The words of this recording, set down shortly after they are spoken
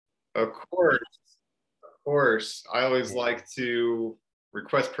Of course, of course. I always like to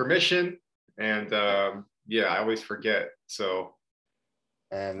request permission, and yeah, I always forget. So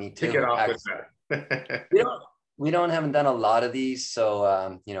Me kick it too. off with Actually, that. we don't haven't done a lot of these,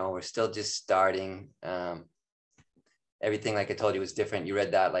 so we're still just starting. Everything, like I told you, was different. You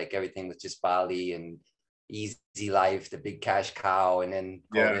read that, like everything was just Bali and easy life, the big cash cow, and then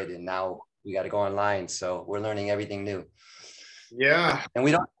Yeah, COVID, and now we got to go online. So we're learning everything new, yeah. and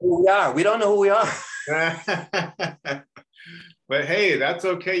we don't know who we are. We don't know who we are. But hey, that's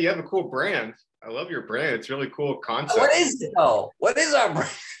okay. You have a cool brand. I love your brand. It's really cool concept. What is it though? What is our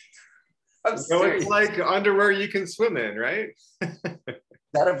brand? I'm serious. It's like underwear you can swim in, right? Is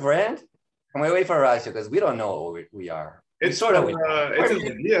that a brand? Can we wait for Raja, because we don't know what we are. It's sort of. it's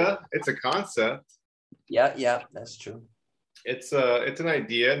an idea. It's a concept. Yeah, that's true. It's an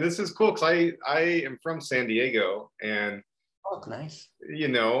idea. And this is cool because I am from San Diego, and oh, nice.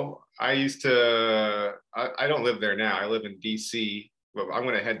 I used to. I don't live there now. I live in DC. But I'm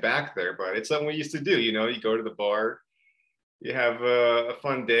going to head back there. But it's something we used to do. You go to the bar, you have a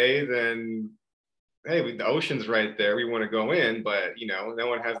fun day, then hey, the ocean's right there. We want to go in, but no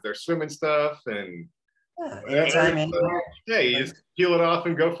one has their swimming stuff, and anytime, hey, you just peel it off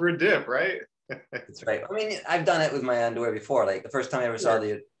and go for a dip, right? That's right. I mean, I've done it with my underwear before. Like the first time I ever saw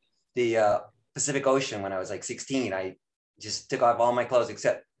the Pacific Ocean when I was like 16, I just took off all my clothes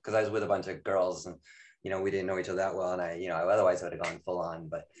except because I was with a bunch of girls, and we didn't know each other that well, and I otherwise I would have gone full on.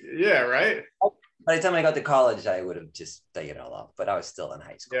 But yeah, right. By the time I got to college, I would have just taken it all off. But I was still in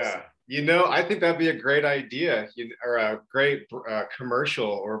high school. Yeah, I think that'd be a great idea, or a great commercial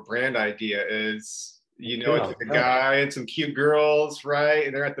or brand idea. Is it's a guy and some cute girls, right?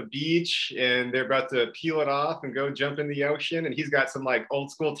 And they're at the beach and they're about to peel it off and go jump in the ocean. And he's got some like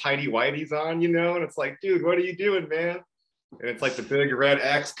old school tidy whities on, and it's like, dude, what are you doing, man? And it's like the big red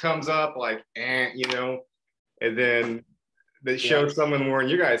X comes up, like, and then they show someone wearing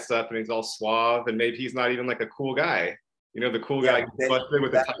your guys' stuff and he's all suave and maybe he's not even like a cool guy. The cool guy busted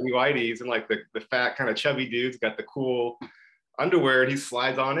with the tiny whities and like the fat kind of chubby dude's got the cool underwear and he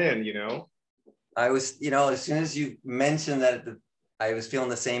slides on in, I was, as soon as you mentioned that, I was feeling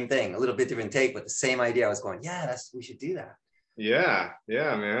the same thing, a little bit different take, but the same idea. I was going, yeah, we should do that. Yeah,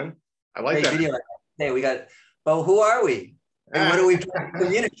 man. I like that. Video. Hey, but who are we? And what do we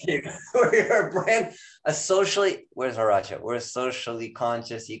communicate? We're a brand, where's Horacio? We're a socially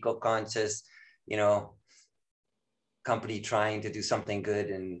conscious, eco-conscious, company trying to do something good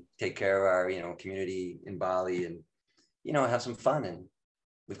and take care of our, community in Bali and, have some fun. And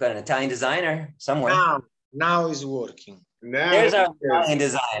we've got an Italian designer somewhere. Now is working. There's our Italian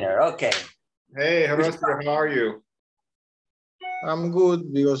designer. Okay. Hey, Horacio, how are you? I'm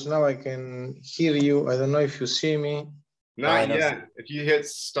good because now I can hear you. I don't know if you see me. Not yet. If you hit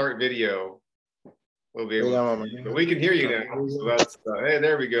start video, we'll be able to. But we can hear you now. So that's hey,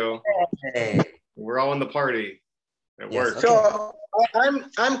 there we go. Hey. We're all in the party. It works. Okay. So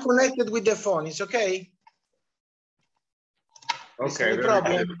I'm connected with the phone. It's okay. Okay. No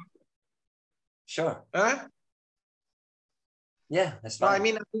problem. Sure. Huh? Yeah, that's fine. No, I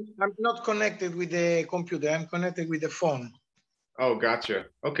mean, I'm not connected with the computer. I'm connected with the phone. Oh, gotcha.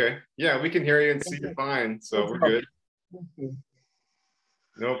 Okay. Yeah, we can hear you and see you fine. So we're good.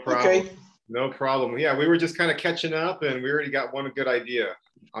 No problem. Okay. No problem. Yeah, we were just kind of catching up and we already got one good idea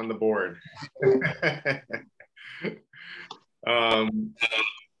on the board.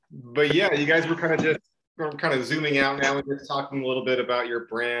 But yeah, you guys were kind of zooming out now and just talking a little bit about your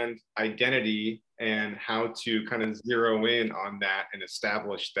brand identity and how to kind of zero in on that and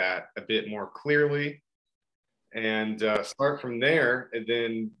establish that a bit more clearly and start from there and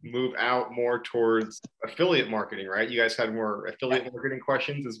then move out more towards affiliate marketing, right? You guys had more affiliate marketing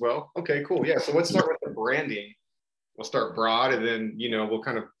questions as well. Okay, cool. Yeah, so let's start with the branding. We'll start broad and then, we'll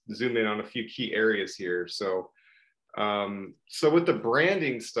kind of zoom in on a few key areas here. So with the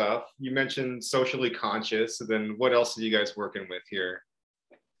branding stuff, you mentioned socially conscious. And then what else are you guys working with here?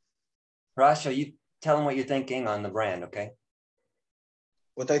 Rasha, you tell them what you're thinking on the brand, okay?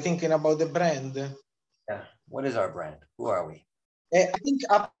 What I'm thinking about the brand? Yeah. What is our brand? Who are we? I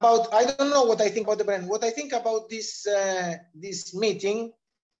don't know what I think about the brand. What I think about this meeting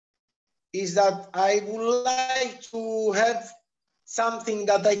is that I would like to have something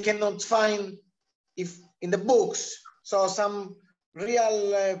that I cannot find in the books. So some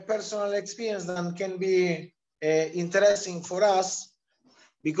real personal experience that can be interesting for us,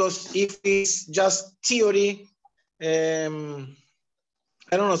 because if it's just theory, I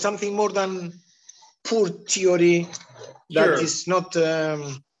don't know, something more than pure theory that is not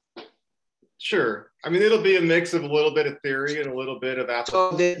sure. I mean, it'll be a mix of a little bit of theory and a little bit of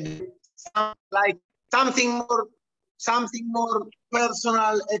application. So like something more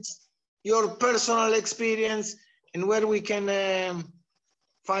personal, it's your personal experience, and where we can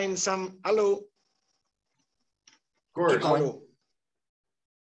find some. Hello. Of course. Hello.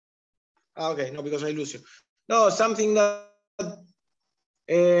 Okay, no, because I lose you. No, something that.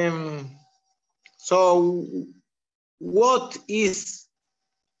 So, what is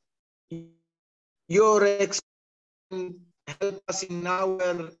your experience help us in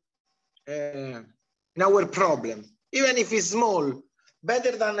our problem, even if it's small,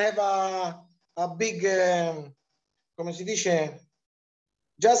 better than have a big, come si dice,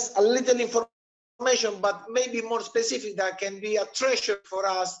 just a little information, but maybe more specific that can be a treasure for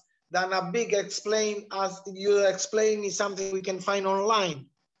us than a big explain, as you explain is something we can find online.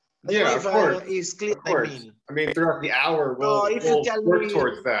 Yeah, of course. It's clear. Of course. I mean, throughout the hour, we'll work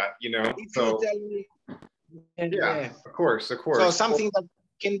towards that, you know. If you tell me, yeah, of course. So something that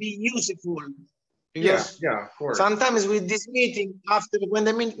can be useful. Because yeah, of course. Sometimes with this meeting, after when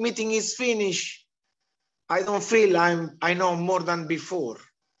the meeting is finished, I don't feel I know more than before.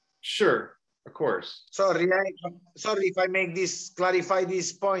 Sure, of course. Sorry if I make this clarify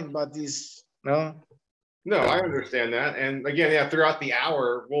this point, but this no. No, I understand that. And again, yeah, throughout the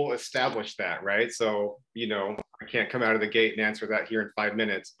hour, we'll establish that, right? So, you know, I can't come out of the gate and answer that here in 5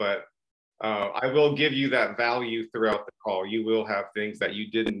 minutes, but I will give you that value throughout the call. You will have things that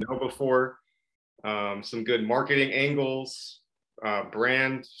you didn't know before, some good marketing angles,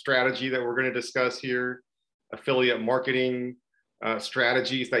 brand strategy that we're going to discuss here, affiliate marketing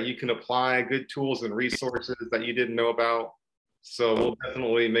strategies that you can apply, good tools and resources that you didn't know about. So we'll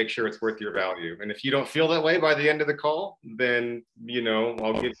definitely make sure it's worth your value. And if you don't feel that way by the end of the call, then, you know,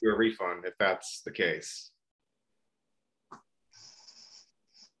 I'll give you a refund if that's the case.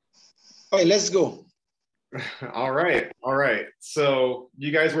 Okay, let's go. All right. So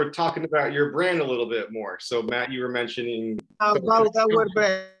you guys were talking about your brand a little bit more. So Matt, you were mentioning about our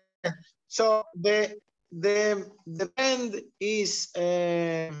brand. So the brand is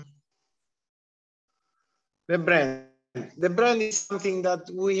the brand. The brand is something that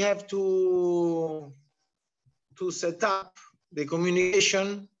we have to set up the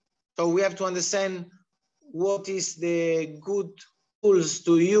communication. So we have to understand what is the good tools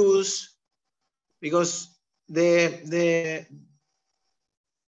to use, because I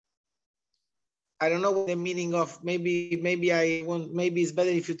don't know what the meaning of, maybe it's better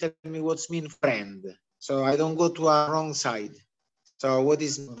if you tell me what's mean friend, so I don't go to a wrong side. So what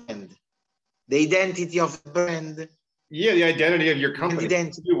is brand? The identity of the brand. Yeah, the identity of your company,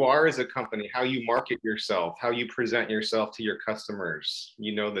 who you are as a company, how you market yourself, how you present yourself to your customers,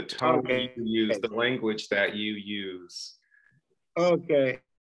 you know, the tone you use, the language that you use. Okay.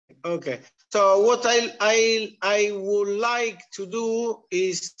 So what I would like to do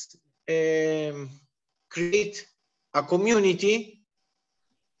is create a community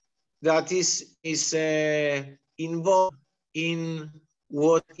that is involved in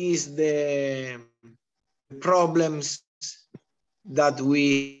what is the problems that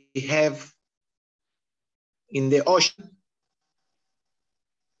we have in the ocean.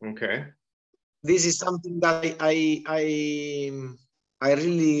 Okay. This is something that I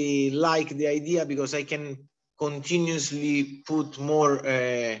really like the idea, because I can continuously put more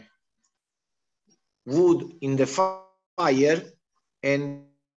wood in the fire, and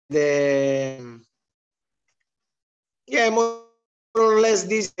more or less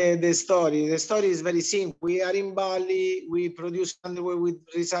this the story. The story is very simple. We are in Bali. We produce underwear with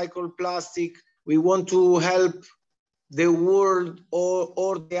recycled plastic. We want to help the world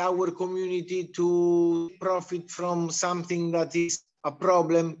or our community to profit from something that is a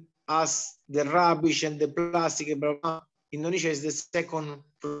problem, as the rubbish and the plastic. Indonesia is the second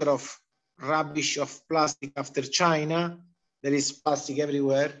producer of rubbish of plastic after China. There is plastic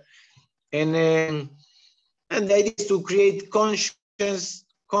everywhere, and the idea is to create consciousness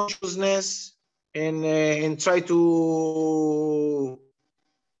and try to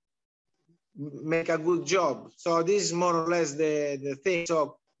make a good job. So this is more or less the thing.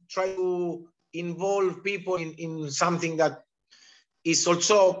 So try to involve people in something that is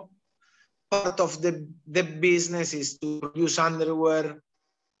also part of the business, is to produce underwear,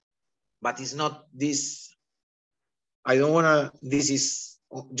 but it's not this. I don't want to, this is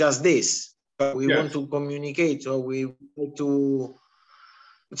just this, but we want to communicate. So we want to,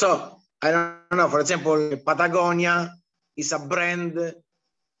 so I don't know, for example, Patagonia is a brand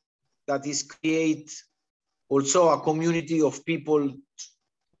that is create also a community of people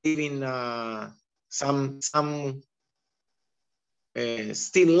living some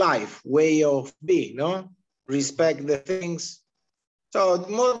still life way of being, no? Respect the things. So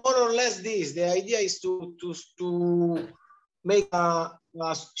more or less this, the idea is to make a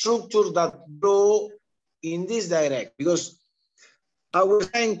structure that go in this direct, because our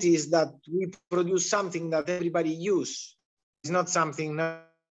strength is that we produce something that everybody use. It's not something, no,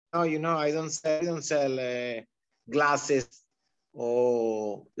 you know, I don't sell glasses,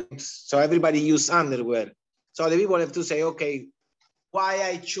 or so everybody use underwear. So the people have to say, okay, why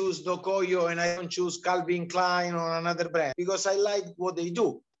I choose Docoyo and I don't choose Calvin Klein or another brand? Because I like what they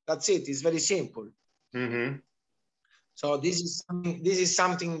do. That's it. It's very simple. Mm-hmm. So this is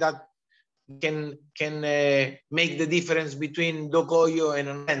something that can make the difference between Docoyo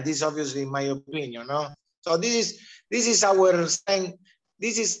and this is obviously my opinion, no? So this is our strength.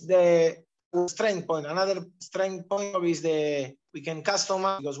 This is the strength point. Another strength point is we can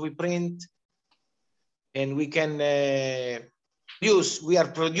customize because we print and we can use. We are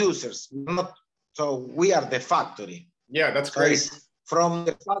producers, not so we are the factory. Yeah, that's great. So from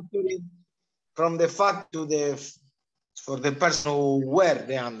the factory to the for the person who wear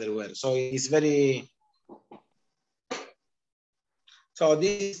the underwear. So it's very. So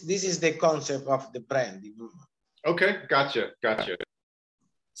this is the concept of the brand. Okay, gotcha.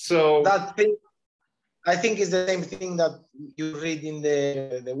 So that thing, I think, is the same thing that you read in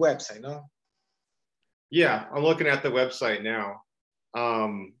the website, no? Yeah, I'm looking at the website now,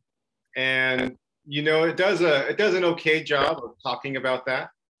 and you know it does an okay job of talking about that.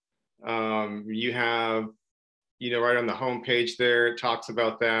 You have, you know, right on the homepage there, it talks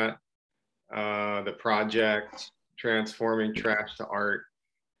about that, the project, transforming trash to art.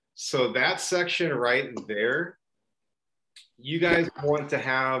 So that section right there, you guys want to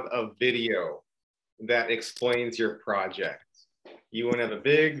have a video that explains your project. You want to have a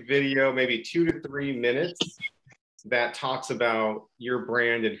big video, maybe 2 to 3 minutes, that talks about your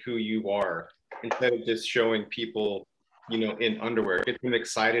brand and who you are, instead of just showing people, you know, in underwear. Get them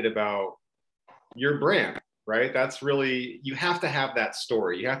excited about your brand, right? That's really, you have to have that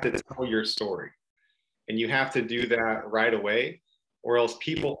story. You have to tell your story, and you have to do that right away, or else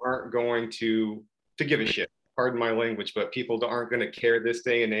people aren't going to give a shit. Pardon my language, but people aren't going to care this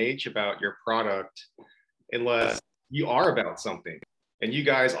day and age about your product unless you are about something. And you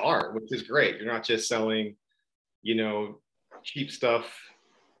guys are, which is great. You're not just selling, you know, cheap stuff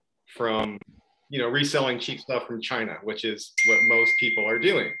from, you know, reselling cheap stuff from China, which is what most people are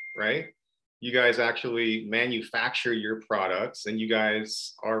doing, right? You guys actually manufacture your products, and you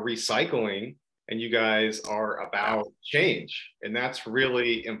guys are recycling, and you guys are about change. And that's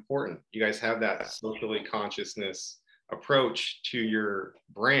really important. You guys have that socially consciousness approach to your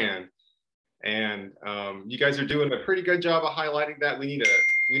brand. And you guys are doing a pretty good job of highlighting that. We need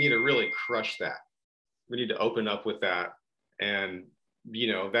to really crush that. We need to open up with that. And,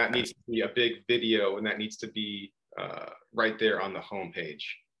 you know, that needs to be a big video, and that needs to be right there on the homepage.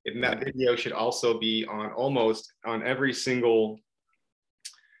 And that video should also be on almost on every single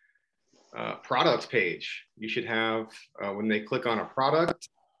product page. You should have, when they click on a product,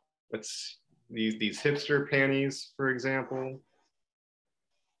 let's these hipster panties, for example.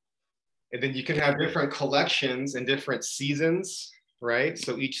 And then you can have different collections and different seasons, right?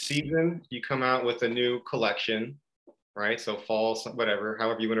 So each season you come out with a new collection, right? So fall, whatever,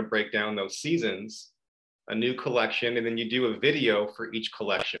 however you want to break down those seasons, a new collection, and then you do a video for each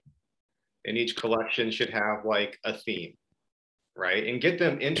collection. And each collection should have like a theme, right? And get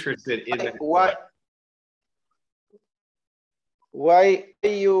them interested in that. Why do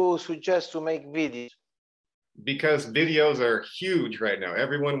you suggest to make videos? Because videos are huge right now.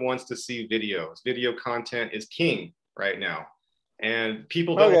 Everyone wants to see videos. Video content is king right now. And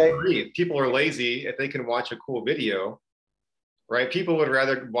people don't read. People are lazy. If they can watch a cool video, right? People would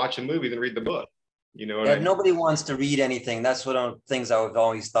rather watch a movie than read the book. You know what I mean? Nobody wants to read anything. That's one of the things I've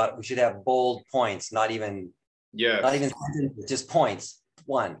always thought. We should have bold points, not even just points.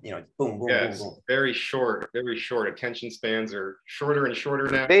 One, you know, boom, boom, boom, boom. Very short, very short. Attention spans are shorter and shorter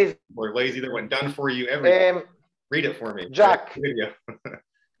now. We're lazy. They went done for you. Read it for me. Jack. Video.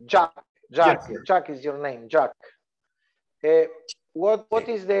 Jack. Yes, Jack is your name. Jack. What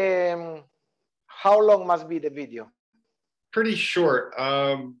is the? How long must be the video? Pretty short.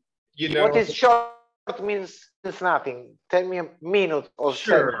 You know. What is short means nothing. Tell me a minute or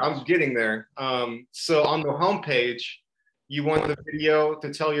sure. seconds. I'm getting there. So on the homepage, you want the video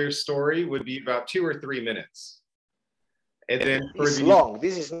to tell your story would be about 2 or 3 minutes. And then for it's long.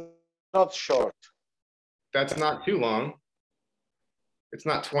 This is not short. That's not too long. It's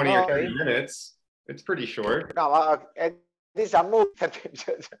not 20 or 30 minutes. It's pretty short. No, is a movie.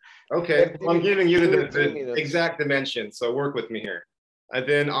 Okay, well, I'm giving you the minutes. exact dimension, so work with me here. And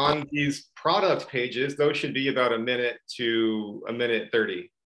then on these product pages, those should be about a minute to a minute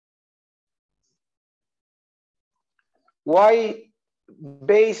 30. Why,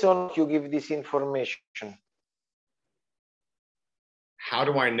 based on you give this information? How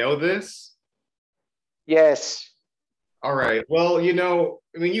do I know this? Yes. All right, well, you know,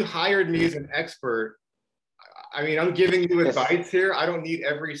 I mean, you hired me as an expert. I mean, I'm giving you advice here. I don't need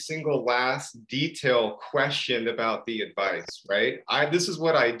every single last detail questioned about the advice, right? This is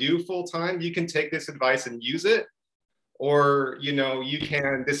what I do full time. You can take this advice and use it, or, you know, you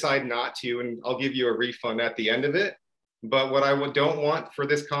can decide not to, and I'll give you a refund at the end of it. But what I don't want for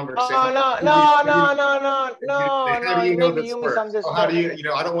this conversation. No. How do you know Maybe this you works? misunderstood. How do you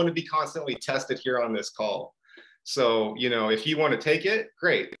know, I don't want to be constantly tested here on this call. So, you know, if you want to take it,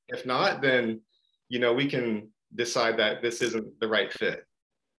 great. If not, then, you know, we can decide that this isn't the right fit.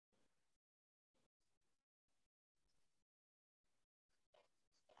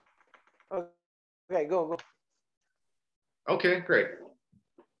 Okay, go. Okay, great.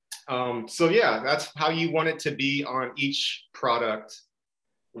 So yeah, that's how you want it to be on each product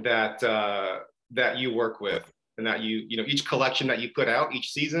that that you work with, and that you know, each collection that you put out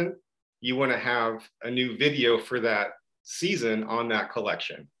each season, you want to have a new video for that season on that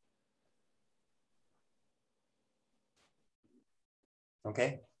collection.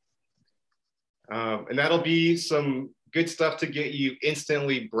 Okay. And that'll be some good stuff to get you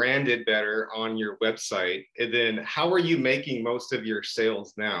instantly branded better on your website. And then how are you making most of your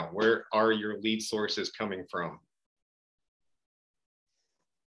sales now? Where are your lead sources coming from?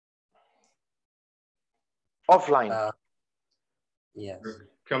 Offline. Yes.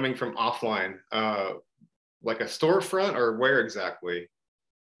 Coming from offline, like a storefront, or where exactly?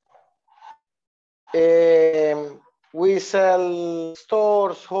 We sell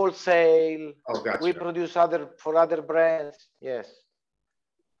stores, wholesale. Oh, gotcha. We produce for other brands. Yes.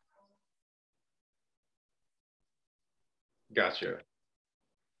 Gotcha.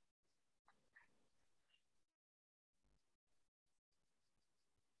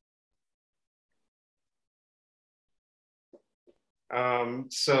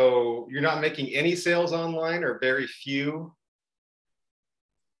 So you're not making any sales online, or very few?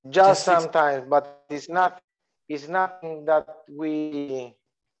 Just sometimes, but it's nothing that we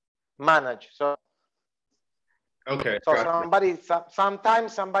manage. So okay. So gotcha.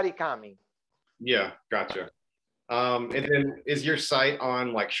 sometimes somebody coming. Yeah, gotcha. And then is your site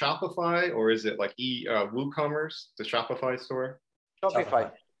on like Shopify, or is it like WooCommerce, the Shopify store?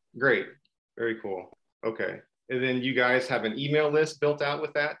 Shopify. Great, very cool. Okay, and then you guys have an email list built out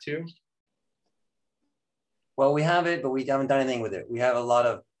with that too? Well, we have it, but we haven't done anything with it. We have a lot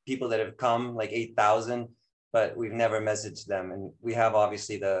of people that have come, like 8,000, but we've never messaged them. And we have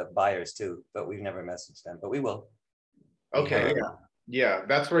obviously the buyers too, but we've never messaged them, but we will. Okay, yeah,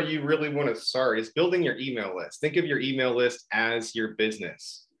 that's where you really want to start, is building your email list. Think of your email list as your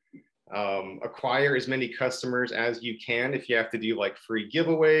business. Acquire as many customers as you can. If you have to do like free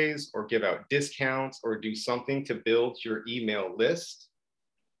giveaways or give out discounts or do something to build your email list,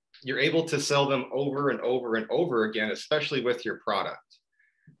 you're able to sell them over and over and over again, especially with your product,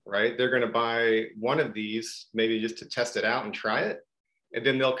 right? They're going to buy one of these, maybe just to test it out and try it. And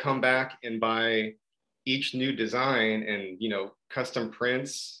then they'll come back and buy each new design and, you know, custom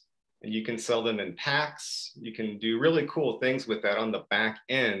prints, and you can sell them in packs. You can do really cool things with that on the back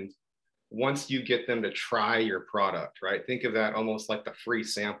end once you get them to try your product, right? Think of that almost like the free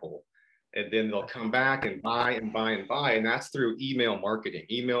sample. And then they'll come back and buy and buy and buy. And that's through email marketing.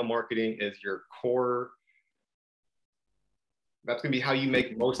 Email marketing is your core. That's going to be how you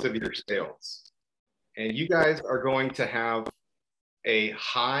make most of your sales. And you guys are going to have a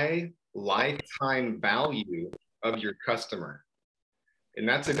high lifetime value of your customer. And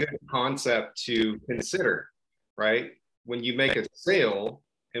that's a good concept to consider, right? When you make a sale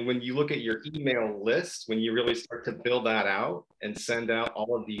and when you look at your email list, when you really start to build that out and send out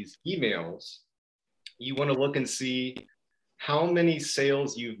all of these emails, you want to look and see how many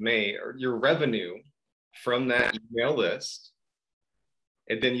sales you've made or your revenue from that email list.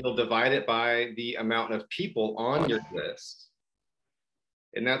 And then you'll divide it by the amount of people on your list.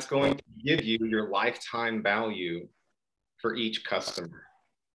 And that's going to give you your lifetime value for each customer,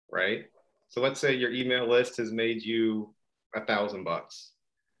 right? So let's say your email list has made you $1,000,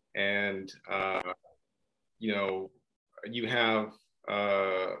 and you know, you have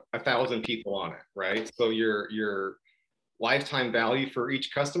 1,000 people on it, right? So your lifetime value for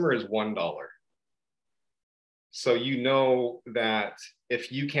each customer is $1. So you know that if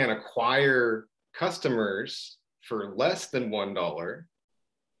you can acquire customers for less than $1,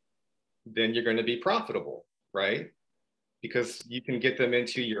 then you're going to be profitable, right? Because you can get them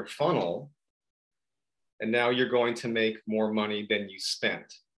into your funnel, and now you're going to make more money than you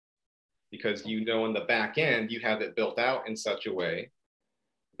spent, because you know in the back end you have it built out in such a way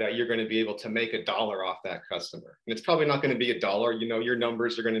that you're going to be able to make $1 off that customer. And it's probably not going to be $1. You know, your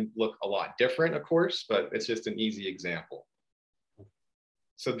numbers are going to look a lot different, of course, but it's just an easy example.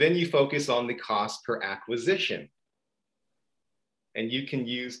 So then you focus on the cost per acquisition. And you can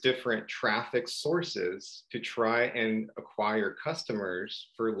use different traffic sources to try and acquire customers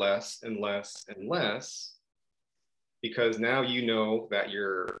for less and less and less, because now you know that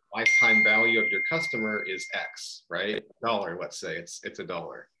your lifetime value of your customer is X, right? $1, let's say it's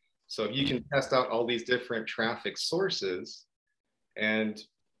 $1. So if you can test out all these different traffic sources and,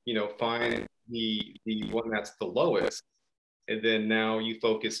 you know, find the one that's the lowest, and then now you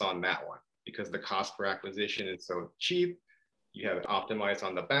focus on that one because the cost per acquisition is so cheap. You have it optimized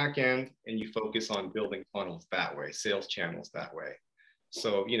on the back end, and you focus on building funnels that way, sales channels that way.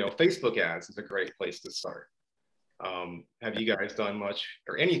 So, you know, Facebook ads is a great place to start. Have you guys done much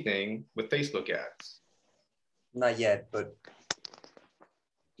or anything with Facebook ads? Not yet, but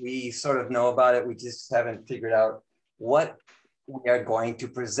we sort of know about it. We just haven't figured out what we are going to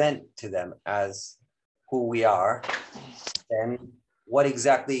present to them as who we are. And what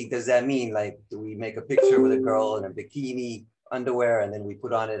exactly does that mean? Like, do we make a picture with a girl in a bikini, underwear, and then we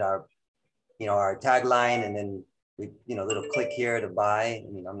put on it our, you know, our tagline, and then we, you know, little click here to buy?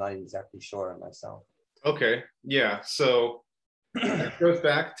 I mean, I'm not exactly sure myself. Okay, yeah. So it goes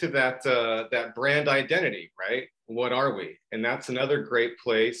back to that that brand identity, right? What are we? And that's another great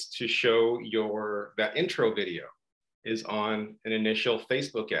place to show that intro video is on an initial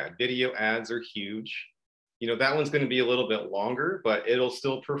Facebook ad. Video ads are huge. You know, that one's going to be a little bit longer, but it'll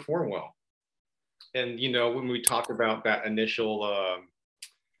still perform well. And, you know, when we talk about that initial,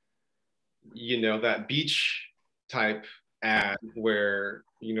 you know, that beach type ad where,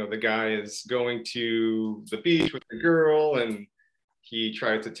 you know, the guy is going to the beach with the girl and he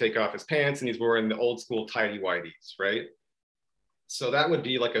tries to take off his pants and he's wearing the old school tidy whities, right? So that would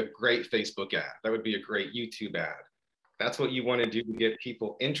be like a great Facebook ad. That would be a great YouTube ad. That's what you want to do to get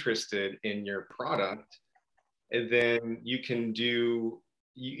people interested in your product. And then you can do,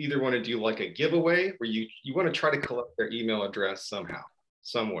 you either want to do like a giveaway where you want to try to collect their email address somehow,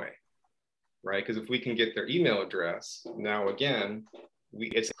 some way, right? Because if we can get their email address, now again,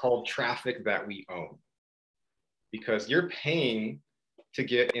 it's called traffic that we own, because you're paying to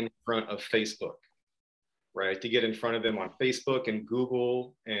get in front of Facebook, right? To get in front of them on Facebook and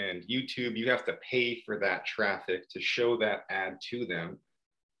Google and YouTube, you have to pay for that traffic to show that ad to them.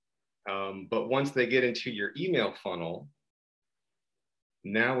 But once they get into your email funnel,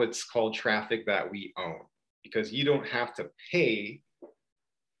 now it's called traffic that we own, because you don't have to pay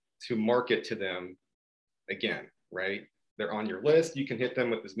to market to them again, right? They're on your list. You can hit them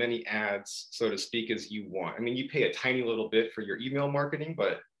with as many ads, so to speak, as you want. I mean, you pay a tiny little bit for your email marketing,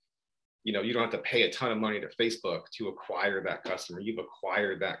 but you know, you don't have to pay a ton of money to Facebook to acquire that customer. You've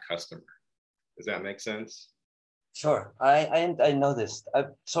acquired that customer. Does that make sense? Sure. I know this.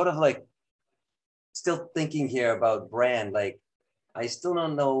 I'm sort of like still thinking here about brand. Like, I still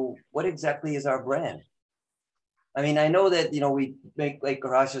don't know what exactly is our brand. I mean, I know that, you know, we make, like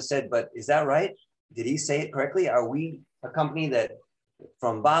Horacio said, but is that right? Did he say it correctly? Are we a company that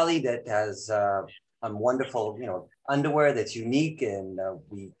from Bali that has wonderful, you know, underwear that's unique, and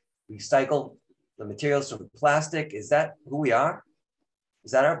we recycle the materials from plastic? Is that who we are?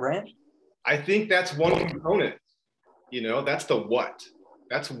 Is that our brand? I think that's one component. You know, that's the what.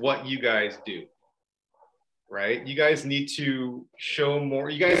 That's what you guys do, right? You guys need to show more.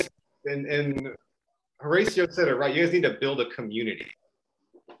 You guys, and Horacio said it right. You guys need to build a community.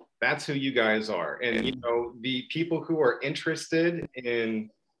 That's who you guys are. And, you know, the people who are interested in,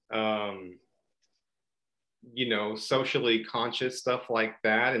 you know, socially conscious stuff like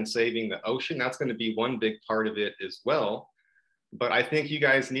that and saving the ocean, that's going to be one big part of it as well. But I think you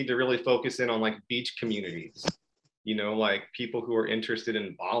guys need to really focus in on like beach communities, you know, like people who are interested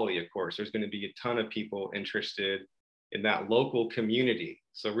in Bali, of course, there's going to be a ton of people interested in that local community.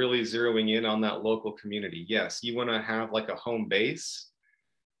 So really zeroing in on that local community. Yes, you want to have like a home base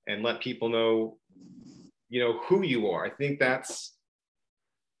and let people know, you know, who you are. I think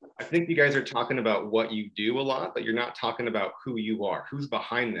you guys are talking about what you do a lot, but you're not talking about who you are, who's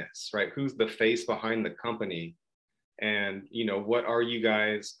behind this, right? Who's the face behind the company? And, you know, what are you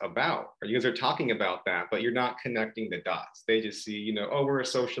guys about? You guys are talking about that, but you're not connecting the dots. They just see, you know, oh, we're a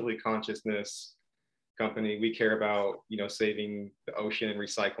socially consciousness company. We care about, you know, saving the ocean and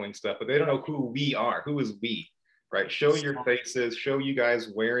recycling stuff, but they don't know who we are. Who is we? right? Show your faces, show you guys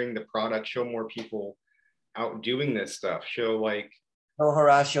wearing the product, show more people out doing this stuff. Show like, show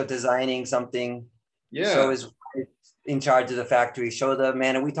Horacio designing something. yeah. Show his wife in charge of the factory. Show the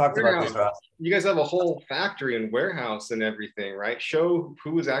man, and we talked about this, Ross. You guys have a whole factory and warehouse and everything, right? Show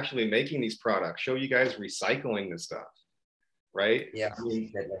who is actually making these products. Show you guys recycling the stuff, right? Yeah. I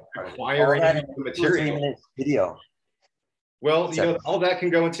mean, acquiring the material. 3-minute video. Well, you know, all that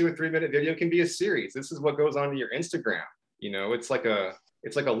can go into a 3-minute video. It can be a series. This is what goes on to your Instagram. You know, it's like a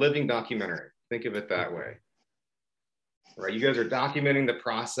living documentary. Think of it that way, right? You guys are documenting the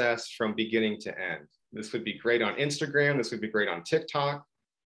process from beginning to end. This would be great on Instagram. This would be great on TikTok.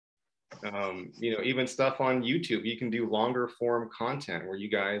 You know, even stuff on YouTube. You can do longer form content where you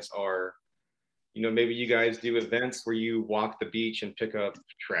guys are, you know, maybe you guys do events where you walk the beach and pick up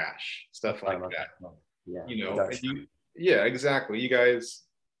trash, stuff like that. Yeah, you know, yeah, exactly. You guys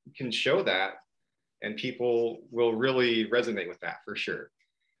can show that, and people will really resonate with that for sure.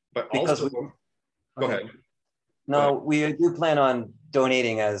 But because also, go ahead. No, we do plan on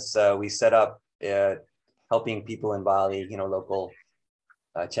donating as we set up, helping people in Bali, you know, local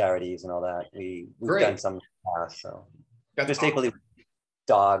charities and all that. We've done some in the past, so that's just awesome. equally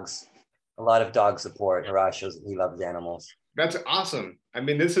dogs, a lot of dog support. Horacio's, he loves animals. That's awesome. I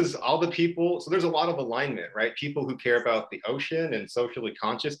mean, this is all the people. So there's a lot of alignment, right? People who care about the ocean and socially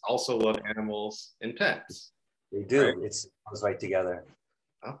conscious also love animals and pets. They do. Right? It goes right together.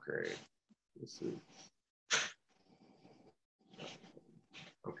 Upgrade. This is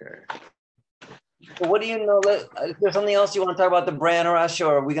okay. So what do you know? Is there something else you want to talk about the brand, Horacio,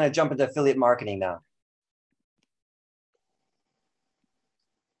 or are we going to jump into affiliate marketing now?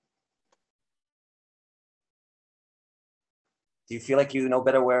 Do you feel like you know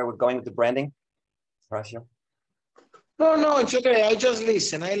better where we're going with the branding, Horacio? No, it's okay. I just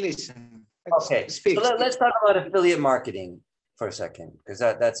listen. I listen. Okay, so let's talk about affiliate marketing for a second, because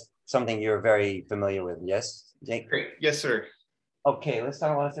that's something you're very familiar with. Yes, Jake? Great. Yes, sir. Okay, let's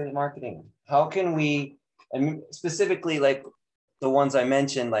talk about affiliate marketing. How can we, and specifically like the ones I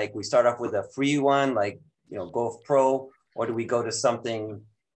mentioned, like we start off with a free one, like, you know, Golf Pro, or do we go to something,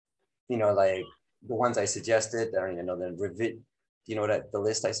 you know, like the ones I suggested? I don't even know the Revit. Do you know the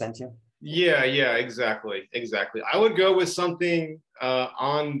list I sent you? Yeah, exactly. I would go with something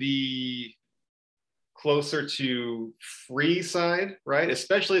on the closer to free side, right?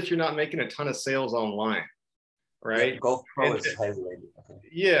 Especially if you're not making a ton of sales online, right? Yeah, Golf Pro is heavily. Okay.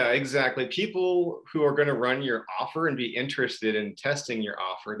 Yeah, exactly. People who are going to run your offer and be interested in testing your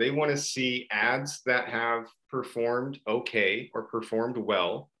offer, they want to see ads that have performed okay or performed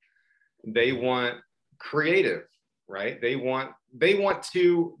well. They want creative, right? They want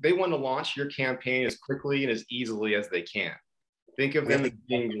to launch your campaign as quickly and as easily as they can. Think of them as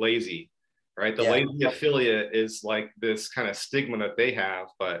being lazy, right? The lazy affiliate is like this kind of stigma that they have,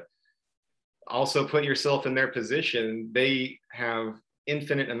 but also put yourself in their position. They have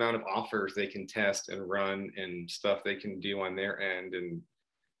infinite amount of offers they can test and run and stuff they can do on their end, and,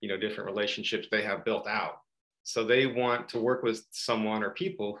 you know, different relationships they have built out. So they want to work with someone or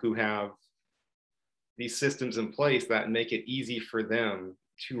people who have these systems in place that make it easy for them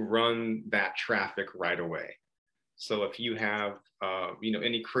to run that traffic right away. So if you have, you know,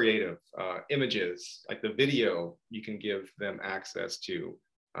 any creative images, like the video, you can give them access to.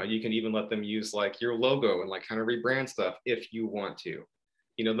 You can even let them use like your logo and like kind of rebrand stuff if you want to.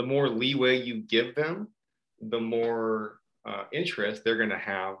 You know, the more leeway you give them, the more interest they're going to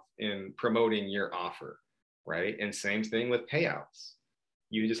have in promoting your offer, right? And same thing with payouts.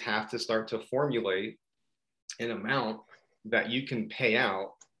 You just have to start to formulate an amount that you can pay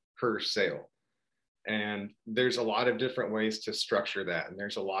out per sale. And there's a lot of different ways to structure that. And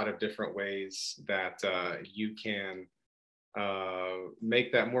there's a lot of different ways that you can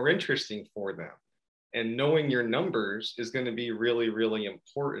make that more interesting for them. And knowing your numbers is going to be really, really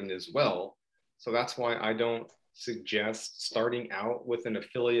important as well. So that's why I don't suggest starting out with an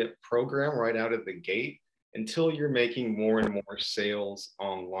affiliate program right out of the gate until you're making more and more sales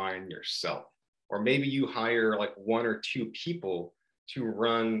online yourself. Or maybe you hire like 1 or 2 people to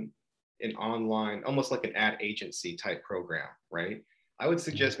run an online, almost like an ad agency type program, right? I would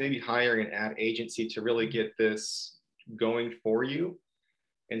suggest maybe hiring an ad agency to really get this going for you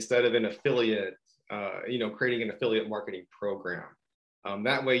instead of an affiliate, you know, creating an affiliate marketing program.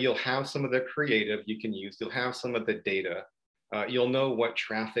 That way you'll have some of the creative you can use, you'll have some of the data, you'll know what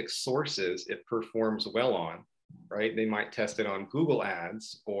traffic sources it performs well on, right? They might test it on Google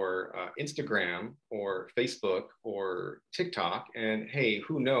Ads or Instagram or Facebook or TikTok. And hey,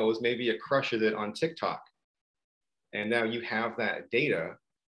 who knows, maybe it crushes it on TikTok. And now you have that data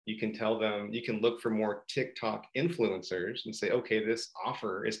You can tell them, you can look for more TikTok influencers and say, okay, this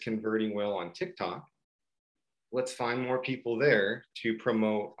offer is converting well on TikTok. Let's find more people there to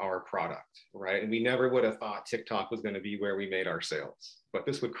promote our product, right? And we never would have thought TikTok was going to be where we made our sales, but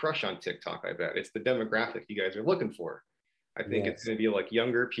this would crush on TikTok, I bet. It's the demographic you guys are looking for. I think it's going to be like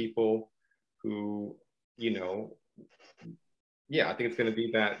younger people who, you know, yeah, I think it's going to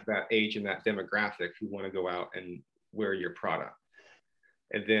be that age and that demographic who want to go out and wear your product.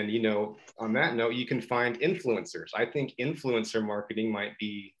 And then, you know, on that note, you can find influencers. I think influencer marketing might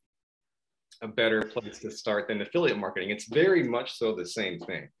be a better place to start than affiliate marketing. It's very much so the same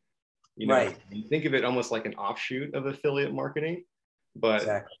thing. You know, Right. You think of it almost like an offshoot of affiliate marketing, but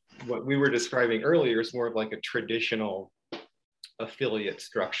Exactly. what we were describing earlier is more of like a traditional affiliate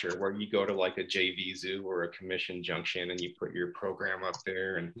structure where you go to like a JVZoo or a commission junction and you put your program up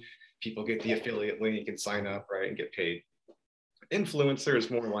there and people get the affiliate link and sign up, right, and get paid. Influencer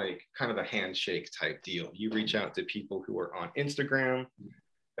is more like kind of a handshake type deal. You reach out to people who are on Instagram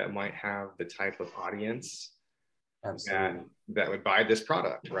that might have the type of audience that would buy this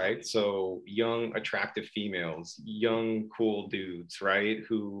product, right? So young, attractive females, young, cool dudes, right?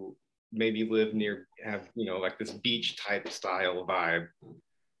 Who maybe live near, have, you know, like this beach type style vibe.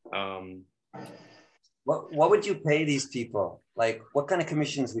 What would you pay these people? Like, what kind of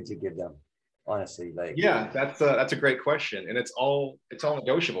commissions would you give them? Honestly, like. Yeah, that's a great question, and it's all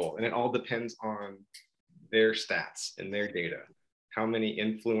negotiable, and it all depends on their stats and their data, how many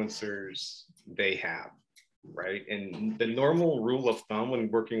influencers they have, right? And the normal rule of thumb when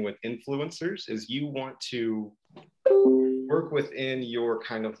working with influencers is you want to work within your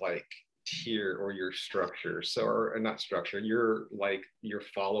kind of like tier or your structure. So, or not structure, your like your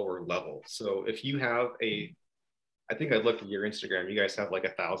follower level. So if you have I think I looked at your Instagram, you guys have like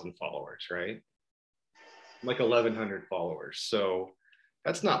 1,000 followers, right? Like 1,100 followers. So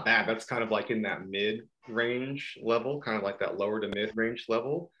that's not bad. That's kind of like in that mid-range level, kind of like that lower to mid-range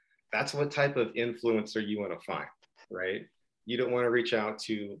level. That's what type of influencer you want to find, right? You don't want to reach out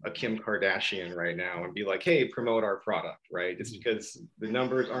to a Kim Kardashian right now and be like, hey, promote our product, right? Just because the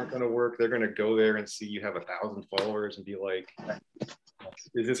numbers aren't going to work. They're going to go there and see you have 1,000 followers and be like,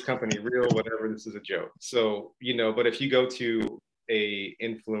 is this company real? Whatever, this is a joke. So, you know, but if you go to a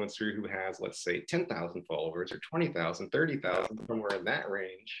influencer who has, let's say, 10,000 followers or 20,000, 30,000, somewhere in that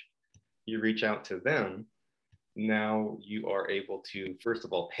range, you reach out to them. Now you are able to, first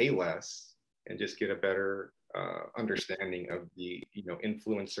of all, pay less and just get a better understanding of the, you know,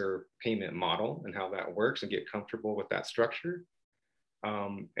 influencer payment model and how that works and get comfortable with that structure.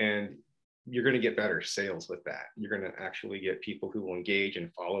 And you're going to get better sales with that. You're going to actually get people who will engage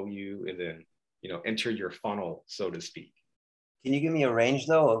and follow you and then, you know, enter your funnel, so to speak. Can you give me a range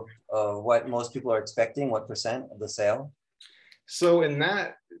though of what most people are expecting? What percent of the sale? So in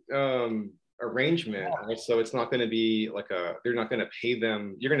that arrangement, also, it's not going to be like they're not going to pay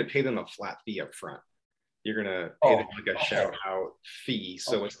them. You're going to pay them a flat fee up front. You're going to pay them like a shout out fee.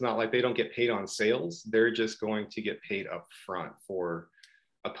 So it's not like they don't get paid on sales. They're just going to get paid up front for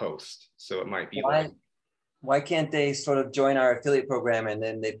a post. So it might be why can't they sort of join our affiliate program and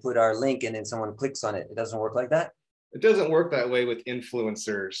then they put our link and then someone clicks on it? It doesn't work like that? It doesn't work that way with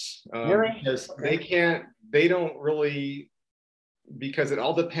influencers. Really? Because they don't really, because it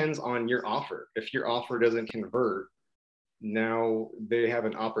all depends on your offer. If your offer doesn't convert, now they have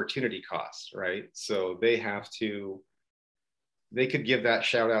an opportunity cost, right? So they could give that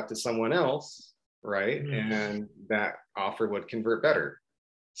shout out to someone else, right? And that offer would convert better.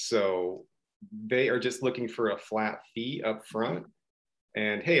 So they are just looking for a flat fee up front.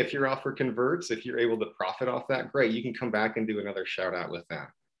 And hey, if your offer converts, if you're able to profit off that, great, you can come back and do another shout out with that.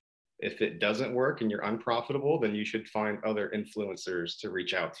 If it doesn't work and you're unprofitable, then you should find other influencers to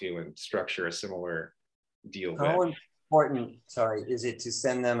reach out to and structure a similar deal with. How important, is it to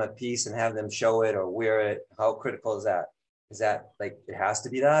send them a piece and have them show it or wear it? How critical is that? Is that like, it has to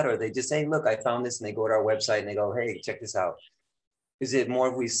be that, or they just say, look, I found this, and they go to our website and they go, hey, check this out? Is it more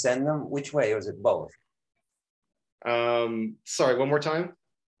if we send them, which way, or is it both? Sorry, one more time.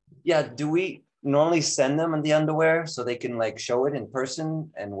 Yeah, do we normally send them the underwear so they can like show it in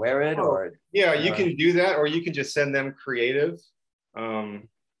person and wear it? Or yeah, you can do that, or you can just send them creative.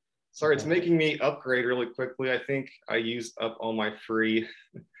 Sorry, it's making me upgrade really quickly. I think I used up all my free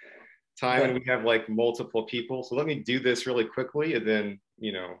time and we have like multiple people. So let me do this really quickly and then,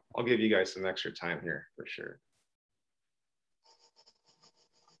 you know, I'll give you guys some extra time here for sure.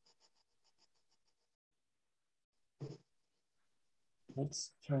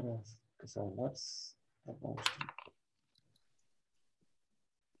 Let's try to, so what's the most?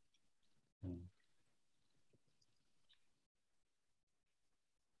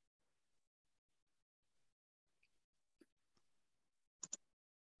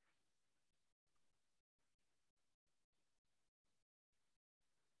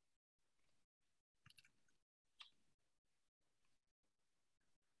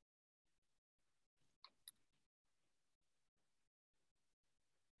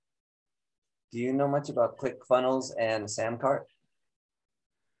 Do you know much about ClickFunnels and Samcart?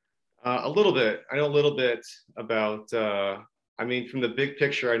 A little bit. I know a little bit about, I mean, from the big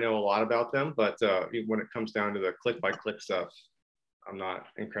picture, I know a lot about them, but when it comes down to the click-by-click stuff, I'm not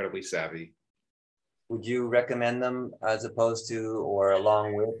incredibly savvy. Would you recommend them as opposed to or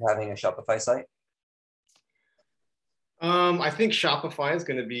along with having a Shopify site? I think Shopify is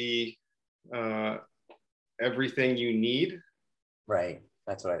going to be everything you need. Right.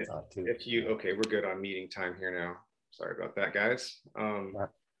 That's what I thought too. If you, okay, we're good on meeting time here now. Sorry about that, guys.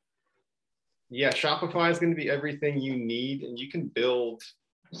 Yeah, Shopify is going to be everything you need, and you can build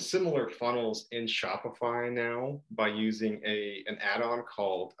similar funnels in Shopify now by using an add-on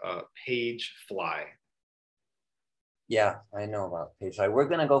called Pagefly. Yeah, I know about Pagefly. We're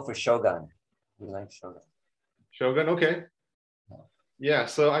going to go for Shogun. We like Shogun. Shogun, okay. Yeah,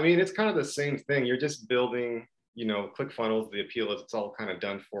 so I mean, it's kind of the same thing. You're just building, you know, ClickFunnels. The appeal is it's all kind of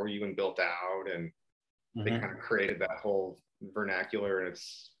done for you and built out, and they kind of created that whole vernacular, and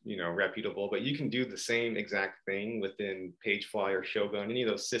it's, you know, reputable. But you can do the same exact thing within Pagefly or Shogun, any of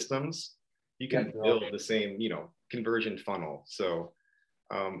those systems. You can build the same, you know, conversion funnel. So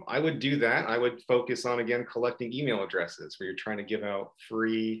I would do that. I would focus on, again, collecting email addresses where you're trying to give out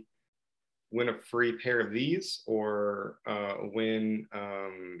win a free pair of these, or win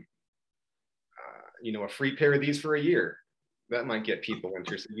you know, a free pair of these for a year. That might get people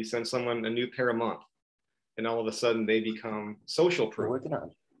interested. You send someone a new pair a month, and all of a sudden they become social proof.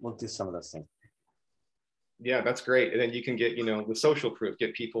 We'll do some of those things. Yeah, that's great. And then you can get, you know, the social proof,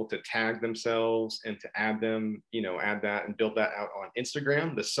 get people to tag themselves and to add them, you know, add that and build that out on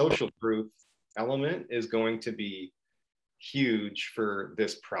Instagram. The social proof element is going to be huge for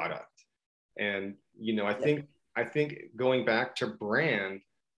this product. And, you know, I think going back to brand,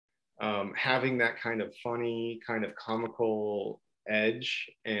 having that kind of funny, kind of comical edge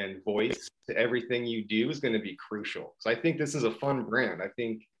and voice to everything you do is going to be crucial. So I think this is a fun brand. I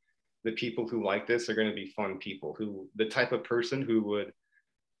think the people who like this are going to be fun people, the type of person who would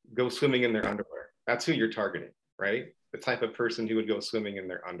go swimming in their underwear. That's who you're targeting, right? The type of person who would go swimming in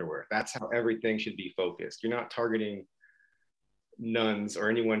their underwear. That's how everything should be focused. You're not targeting nuns or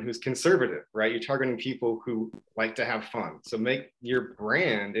anyone who's conservative, right? You're targeting people who like to have fun. So make your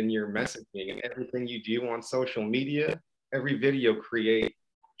brand and your messaging and everything you do on social media, every video create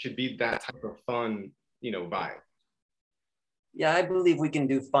should be that type of fun, you know, vibe. Yeah, I believe we can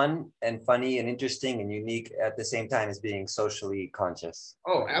do fun and funny and interesting and unique at the same time as being socially conscious.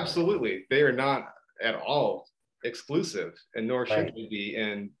 Oh, absolutely. They are not at all exclusive, and nor should they be.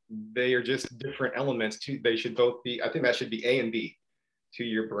 And they are just different elements too. They should both be, I think that should be A and B to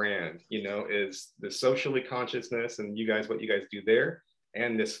your brand, you know, is the socially consciousness and what you guys do there,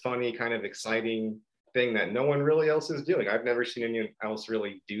 and this funny kind of exciting thing that no one really else is doing. I've never seen anyone else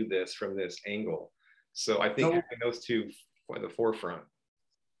really do this from this angle. So I think those two at the forefront.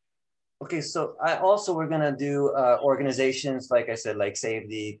 Okay, so we're gonna do organizations, like I said, like Save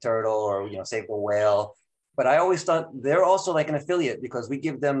the Turtle or, you know, Save the Whale. But I always thought they're also like an affiliate, because we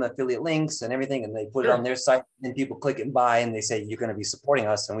give them affiliate links and everything, and they put it on their site, and people click and buy, and they say, you're going to be supporting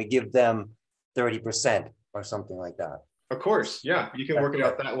us, and we give them 30% or something like that. Of course, yeah, you can work it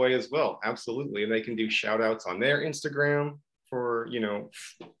out that way as well. Absolutely. And they can do shout outs on their Instagram for, you know,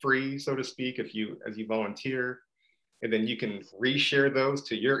 free, so to speak, as you volunteer. And then you can reshare those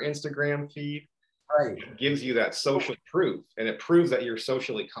to your Instagram feed. Right. It gives you that social proof, and it proves that you're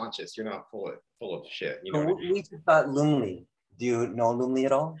socially conscious. You're not full of shit. You know. We just got Loomly. Do you know Loomly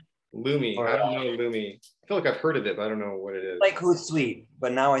at all? Lumi. I don't know Lumi. I feel like I've heard of it, but I don't know what it is. Like Hootsuite,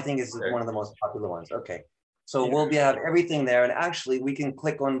 but now I think it's one of the most popular ones. Okay. So we'll have everything there, and actually we can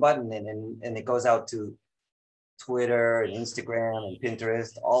click one button and it goes out to Twitter and Instagram and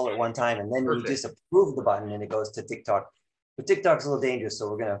Pinterest all at one time, and then you just approve the button and it goes to TikTok. But TikTok's a little dangerous, so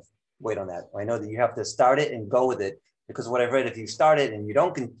we're gonna wait on that. I know that you have to start it and go with it, because what I've read, if you start it and you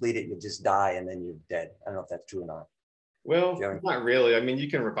don't complete it, you'll just die and then you're dead. I don't know if that's true or not. Well, not really. I mean, you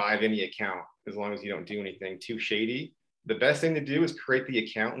can revive any account as long as you don't do anything too shady. The best thing to do is create the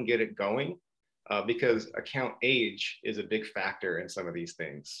account and get it going, because account age is a big factor in some of these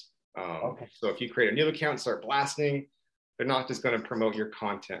things. So if you create a new account and start blasting, they're not just going to promote your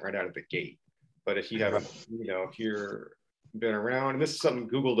content right out of the gate. But if you have, you know, if you're been around, and this is something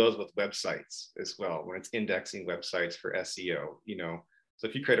Google does with websites as well, when it's indexing websites for SEO, you know. So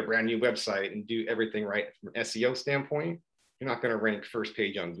if you create a brand new website and do everything right from an SEO standpoint, you're not going to rank first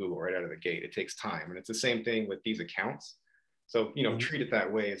page on Google right out of the gate. It takes time. And it's the same thing with these accounts. So, you know, treat it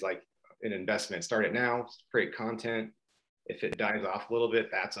that way as like an investment. Start it now, create content. If it dies off a little bit,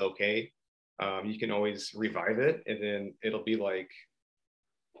 that's okay. You can always revive it, and then it'll be like,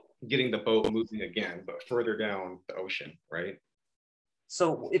 getting the boat moving again, but further down the ocean, right?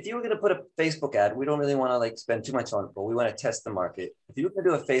 So if you were going to put a Facebook ad, we don't really want to like spend too much on it, but we want to test the market. If you were going to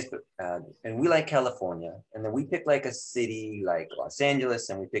do a Facebook ad, and we like California, and then we pick like a city like Los Angeles,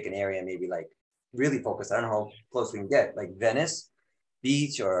 and we pick an area maybe like really focused. I don't know how close we can get, like Venice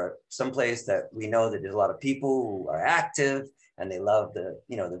Beach or someplace that we know that there's a lot of people who are active and they love the,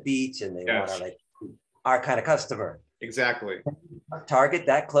 you know, the beach, and they want to like our kind of customer. Exactly. Target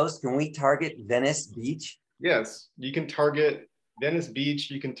that close? Can we target Venice Beach? Yes, you can target Venice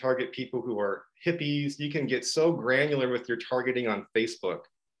Beach. You can target people who are hippies. You can get so granular with your targeting on Facebook.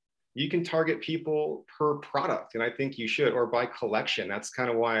 You can target people per product, and I think you should, or by collection. That's kind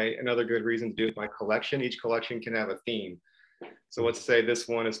of why another good reason to do it by collection. Each collection can have a theme. So let's say this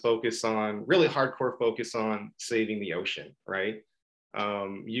one is focused on, really hardcore focus on saving the ocean, right?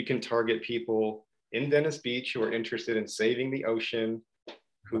 You can target people in Venice Beach who are interested in saving the ocean,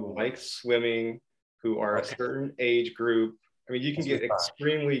 who like swimming, who are a certain age group. I mean, you can get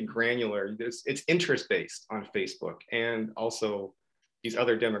extremely granular. It's interest-based on Facebook and also these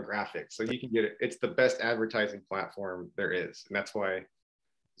other demographics. So you can get it. It's the best advertising platform there is. And that's why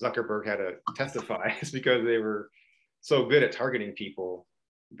Zuckerberg had to testify, is because they were so good at targeting people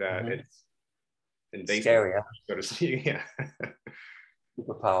that it's invasive, scary, huh? so to speak. Yeah.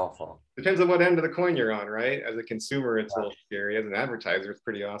 Super powerful. Depends on what end of the coin you're on, right? As a consumer, it's a little scary. As an advertiser, it's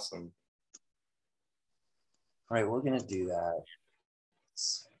pretty awesome. All right, we're gonna do that.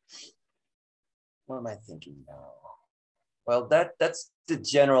 What am I thinking now? Well, that's the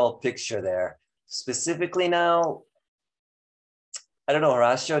general picture there. Specifically now, I don't know,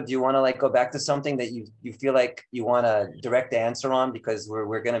 Horacio, do you want to like go back to something that you feel like you want a direct answer on, because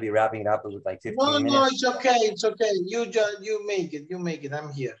we're going to be wrapping it up with like 15 minutes? No, it's okay. It's okay. You make it.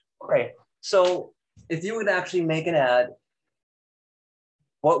 I'm here. Okay. So if you would actually make an ad,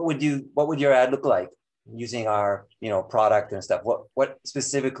 what would your ad look like using our, you know, product and stuff? What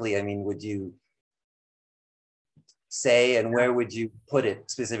specifically, I mean, would you say, and where would you put it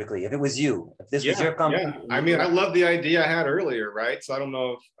specifically if it was you, if this was your company? Yeah, I mean, I love the idea I had earlier, right? So I don't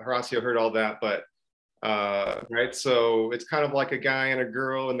know if Horacio heard all that, but right, so it's kind of like a guy and a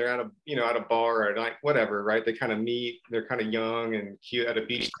girl, and they're at a bar or like whatever, right? They kind of meet, they're kind of young and cute at a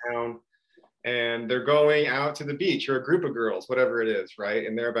beach town, and they're going out to the beach, or a group of girls, whatever it is, right?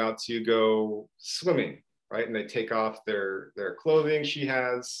 And they're about to go swimming, right? And they take off their clothing. She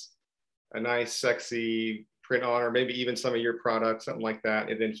has a nice sexy print on, or maybe even some of your products, something like that.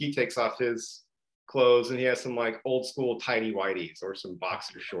 And then he takes off his clothes and he has some like old school tidy whities or some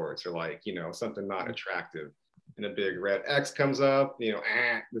boxer shorts, or like, you know, something not attractive. And a big red X comes up, you know,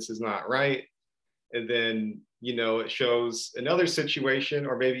 this is not right. And then, you know, it shows another situation,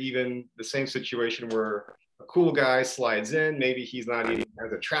 or maybe even the same situation where a cool guy slides in. Maybe he's not even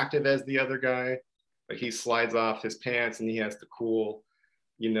as attractive as the other guy, but he slides off his pants and he has the cool,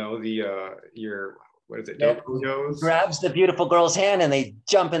 you know, what is it? Grabs the beautiful girl's hand and they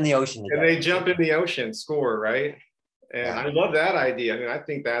jump in the ocean together. And they jump in the ocean, score, right? And I love that idea. I mean, I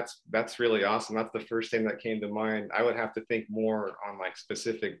think that's really awesome. That's the first thing that came to mind. I would have to think more on like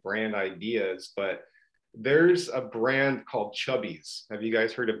specific brand ideas, but there's a brand called Chubbies. Have you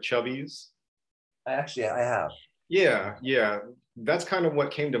guys heard of Chubbies? Actually, I have. Yeah. That's kind of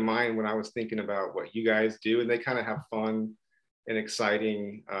what came to mind when I was thinking about what you guys do. And they kind of have fun and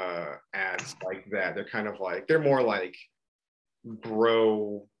exciting ads like that. They're kind of like, they're more like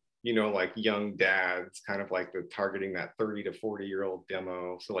bro, you know, like young dads, kind of like the targeting that 30 to 40-year-old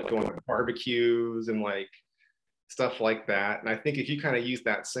demo. So like going to barbecues and like stuff like that. And I think if you kind of use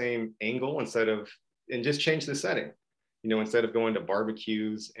that same angle and just change the setting, you know, instead of going to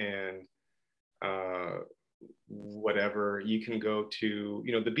barbecues and whatever, you can go to,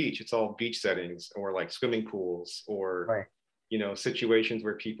 you know, the beach. It's all beach settings, or like swimming pools, or right, you know, situations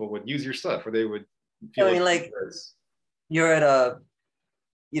where people would use your stuff, where they would feel, I mean, like you're at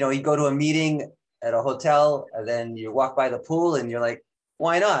you go to a meeting at a hotel, and then you walk by the pool and you're like,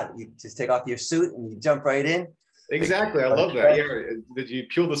 why not? You just take off your suit and you jump right in. Exactly. I love that. Yeah. Did you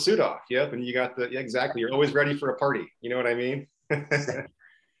peel the suit off? Yep. And you got exactly. You're always ready for a party. You know what I mean?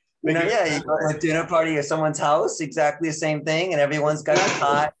 You know, yeah, you go to a dinner party at someone's house, exactly the same thing, and everyone's got a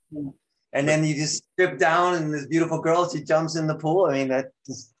tie. And then you just strip down, and this beautiful girl, she jumps in the pool. I mean, that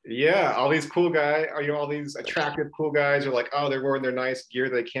just... Yeah, all these cool guys, you know, all these attractive cool guys are like, oh, they're wearing their nice gear.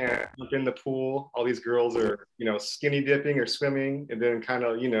 They can't jump in the pool. All these girls are, you know, skinny dipping or swimming. And then kind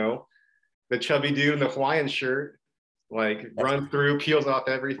of, you know, the chubby dude in the Hawaiian shirt, like runs through, peels off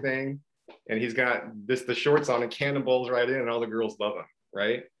everything. And he's got the shorts on and cannonballs right in, and all the girls love him,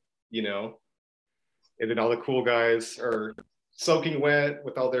 right? You know, and then all the cool guys are soaking wet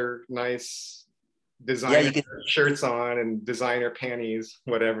with all their nice designer shirts on and designer panties,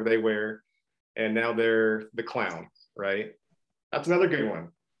 whatever they wear. And now they're the clown, right? That's another good one.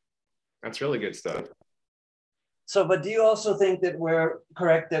 That's really good stuff. So, but do you also think that we're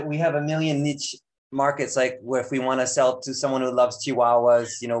correct that we have a million niche markets, like where if we want to sell to someone who loves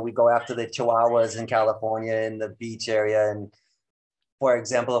Chihuahuas, you know, we go after the Chihuahuas in California in the beach area. And for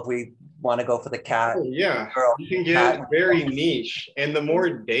example, if we want to go for the cat. Oh, yeah, girl, you can get very niche. And the more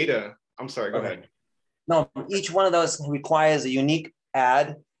data, I'm sorry, go ahead. No, each one of those requires a unique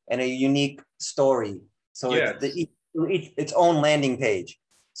ad and a unique story. So it's its own landing page.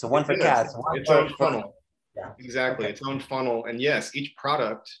 So one for cats. Its own funnel. Yeah. Exactly. Its own funnel. And yes, each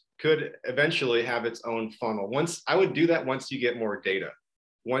product could eventually have its own funnel. I would do that once you get more data.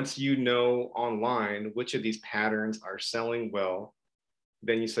 Once you know online which of these patterns are selling well,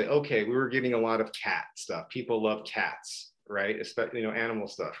 then you say, okay, we were getting a lot of cat stuff. People love cats, right? Especially, animal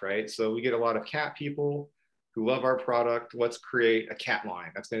stuff, right? So we get a lot of cat people who love our product. Let's create a cat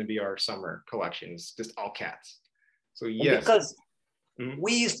line. That's going to be our summer collection. It's just all cats. So yes. Because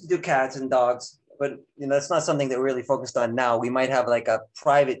we used to do cats and dogs, but that's not something that we're really focused on now. We might have like a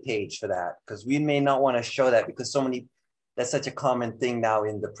private page for that because we may not want to show that because that's such a common thing now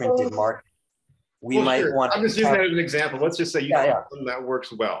in the printed market. We might want. I'm just using that as an example. Let's just say you have something that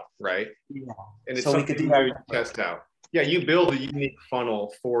works well, right? Yeah. And it's something we could do to test out. Yeah, you build a unique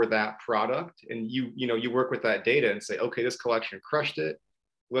funnel for that product, and you work with that data and say, okay, this collection crushed it.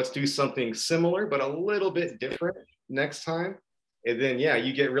 Let's do something similar but a little bit different next time. And then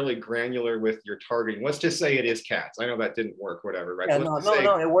you get really granular with your targeting. Let's just say it is cats. I know that didn't work, whatever, right? Yeah,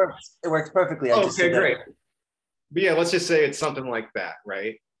 no, it works. It works perfectly. Okay, great. But let's just say it's something like that,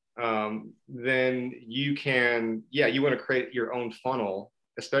 right? Then you can, you want to create your own funnel,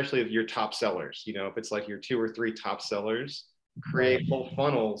 especially if your top sellers, if it's like your 2 or 3 top sellers, create whole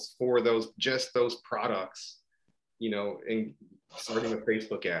funnels for those products, and starting with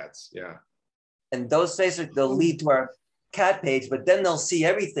Facebook ads. Yeah. And those Facebook, they'll lead to our cat page, but then they'll see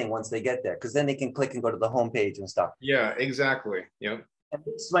everything once they get there because then they can click and go to the home page and stuff. Yeah, exactly. Yep. And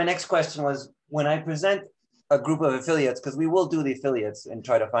my next question was, when I present a group of affiliates, because we will do the affiliates and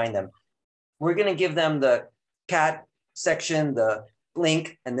try to find them, we're going to give them the cat section, the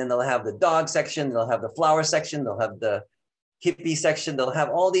link, and then they'll have the dog section, they'll have the flower section, they'll have the hippie section, they'll have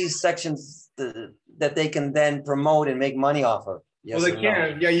all these sections that they can then promote and make money off of. Yes, well, they can.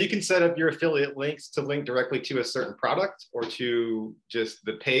 No? Yeah, you can set up your affiliate links to link directly to a certain product or to just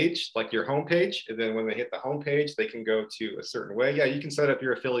the page, like your homepage. And then when they hit the homepage, they can go to a certain way. Yeah, you can set up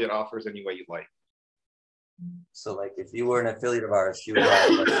your affiliate offers any way you like. So like if you were an affiliate of ours, you'd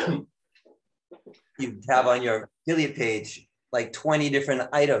have on your affiliate page like 20 different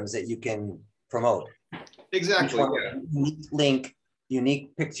items that you can promote. Exactly. Yeah. Unique link,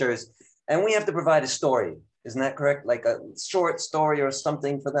 unique pictures. And we have to provide a story. Isn't that correct? Like a short story or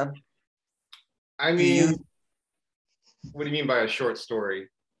something for them? I mean, what do you mean by a short story?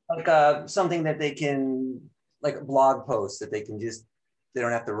 Like something that they can, like a blog post that they can they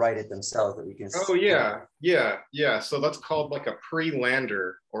don't have to write it themselves, that we can. Oh, yeah. So that's called like a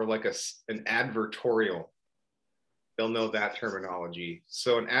pre-lander or like an advertorial. They'll know that terminology.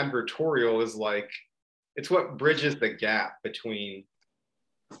 So an advertorial is it's what bridges the gap between,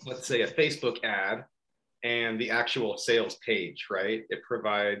 let's say, a Facebook ad and the actual sales page, right? It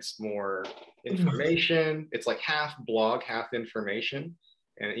provides more information. It's like half blog, half information,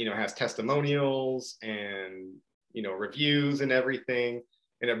 and has testimonials and reviews and everything,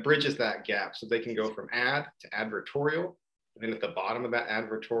 and it bridges that gap so they can go from ad to advertorial, and then at the bottom of that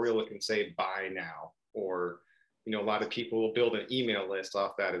advertorial it can say buy now, or a lot of people will build an email list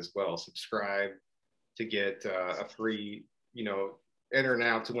off that as well. Subscribe to get a free, enter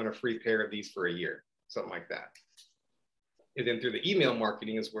now to win a free pair of these for a year. Something like that. And then through the email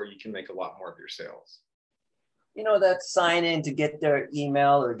marketing is where you can make a lot more of your sales. That sign in to get their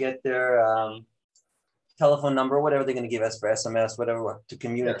email or get their telephone number, whatever they're going to give us for SMS, whatever, to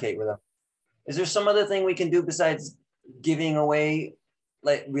communicate with them. Is there some other thing we can do besides giving away,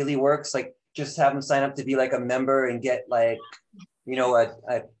 like really works? Like just have them sign up to be like a member and get like,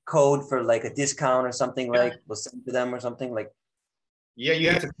 a code for like a discount or something, like we'll send to them or something like. Yeah, you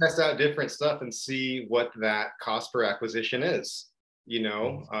have to test out different stuff and see what that cost per acquisition is,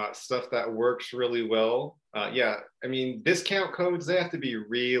 stuff that works really well. I mean, discount codes, they have to be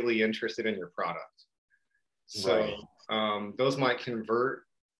really interested in your product. So those might convert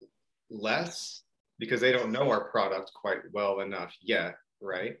less because they don't know our product quite well enough yet,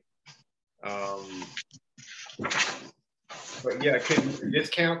 right? But yeah, it could be a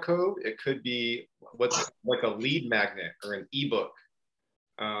discount code. It could be what's like a lead magnet or an ebook.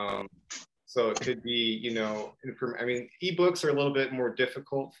 So it could be, you know, I mean, ebooks are a little bit more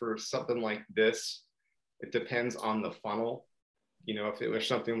difficult for something like this. It depends on the funnel. You know, if it was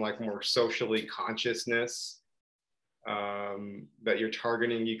something like more socially consciousness that you're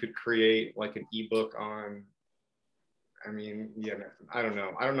targeting, you could create like an ebook on, I mean, yeah, I don't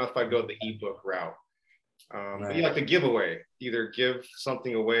know. I don't know if I'd go the ebook route. But yeah, like a giveaway, either give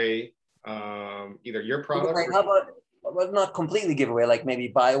something away, either your product. Like, how about not completely give away, like maybe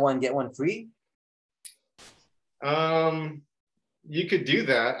buy one, get one free? You could do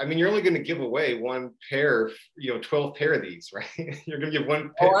that. I mean, you're only going to give away one pair, you know, 12 pair of these, right? You're going to give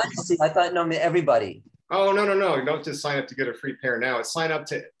one pair. Oh, I see. I thought, no, everybody. Oh, no, no, no. You don't just sign up to get a free pair now. It's sign up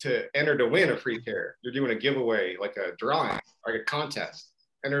to enter to win a free pair. You're doing a giveaway, like a drawing, like a contest.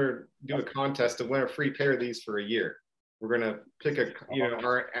 Do a contest to win a free pair of these for a year. We're going to pick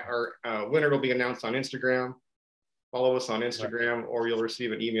our winner will be announced on Instagram. Follow us on Instagram, or you'll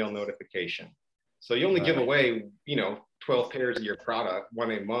receive an email notification. So you only give away, you know, 12 pairs of your product,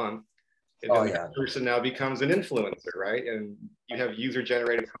 one a month. And then that person now becomes an influencer, right? And you have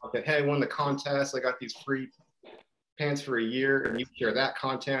user-generated content. Hey, I won the contest. I got these free pants for a year, and you share that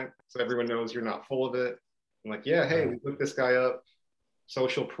content so everyone knows you're not full of it. I'm like, yeah, hey, we looked this guy up.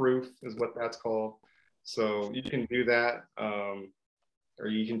 Social proof is what that's called. So you can do that, or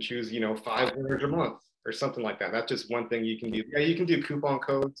you can choose, you know, 5 winners a month or something like that. That's just one thing you can do. Yeah, you can do coupon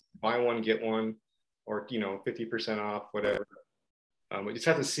codes, buy one, get one, or, you know, 50% off, whatever. We just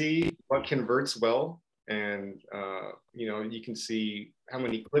have to see what converts well. And, you know, you can see how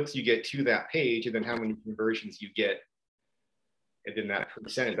many clicks you get to that page and then how many conversions you get. And then that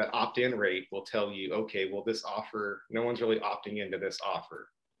percentage, that opt-in rate will tell you, okay, well, this offer, no one's really opting into this offer,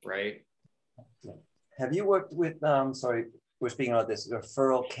 right? Have you worked with, sorry, we're speaking about this,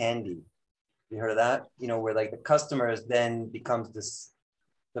 referral candy. You heard of that? You know, where like the customers then becomes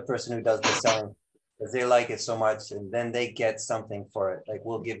the person who does the selling because they like it so much, and then they get something for it. Like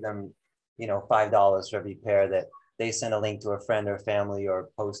we'll give them, you know, $5 for every pair that they send a link to a friend or family or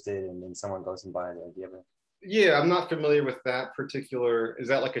post it, and then someone goes and buys it. Have you ever? Yeah, I'm not familiar with that particular. Is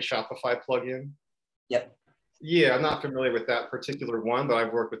that like a Shopify plugin? Yep. Yeah, I'm not familiar with that particular one, but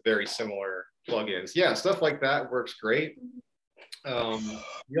I've worked with very similar plugins. Yeah, stuff like that works great.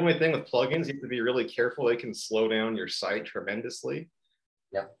 The only thing with plugins, you have to be really careful. They can slow down your site tremendously.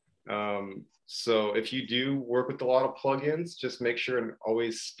 Yep. So if you do work with a lot of plugins, just make sure and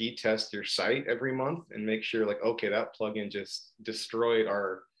always speed test your site every month and make sure like, okay, that plugin just destroyed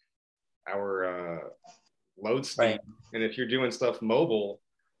our load speed. Right. And if you're doing stuff mobile,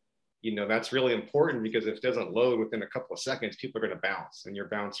 you know, that's really important because if it doesn't load within a couple of seconds, people are going to bounce and your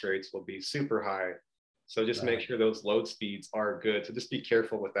bounce rates will be super high. So just make sure those load speeds are good. So just be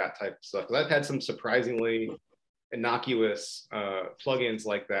careful with that type of stuff. Because I've had some surprisingly innocuous plugins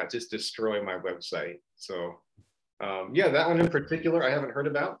like that just destroy my website. So yeah, that one in particular I haven't heard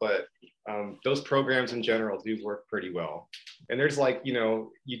about, but those programs in general do work pretty well. And there's like, you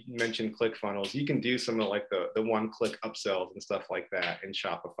know, you mentioned ClickFunnels. You can do some of like the one-click upsells and stuff like that in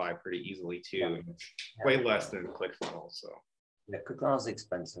Shopify pretty easily too. And it's way less than ClickFunnels. So yeah, ClickFunnels is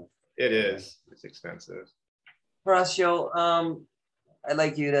expensive. It is. It's expensive. Horacio, I'd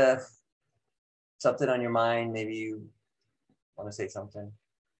like you to something on your mind. Maybe you want to say something.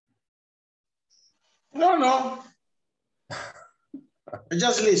 No.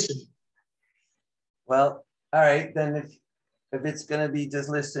 Just listen. Well, all right, then if it's gonna be just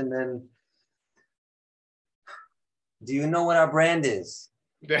listen, then do you know what our brand is?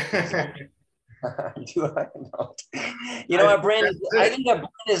 Do I know? You know, our brand, I think our brand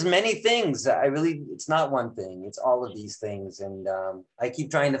is many things. It's not one thing, it's all of these things. And I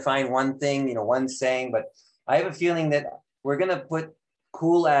keep trying to find one thing, you know, one saying, but I have a feeling that we're going to put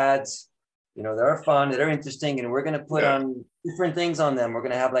cool ads, you know, that are fun, that are interesting, and we're going to put on different things on them. We're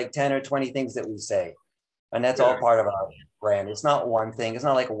going to have like 10 or 20 things that we say. And that's all part of our brand. It's not one thing. It's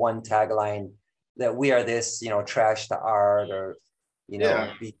not like one tagline that we are this, you know, trash to art or, you know,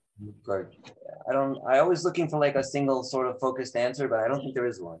 or I always looking for like a single sort of focused answer, but I don't think there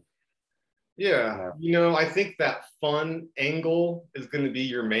is one. Yeah. You know, I think that fun angle is going to be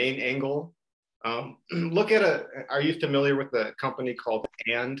your main angle. Look at are you familiar with a company called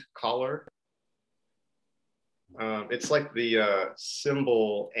And Collar? It's like the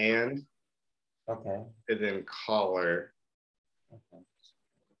symbol and. Okay. And then collar. Okay.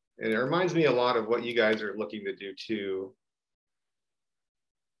 And it reminds me a lot of what you guys are looking to do too.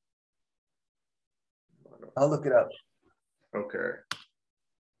 I'll look it up. Okay.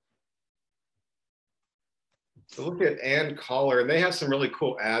 So look at And Collar, and they have some really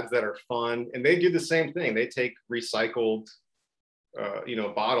cool ads that are fun, and they do the same thing. They take recycled,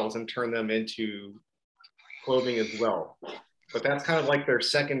 bottles and turn them into clothing as well. But that's kind of like their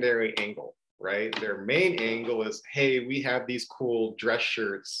secondary angle, right? Their main angle is, hey, we have these cool dress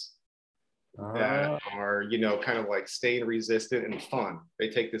shirts that are, kind of like stain resistant and fun. They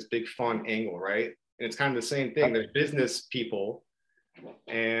take this big fun angle, right? And it's kind of the same thing. They're business people,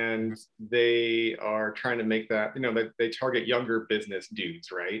 and they are trying to make that, they target younger business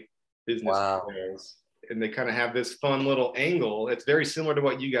dudes, right? Business girls. And they kind of have this fun little angle. It's very similar to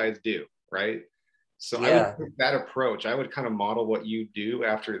what you guys do, right? So I would take that approach. I would kind of model what you do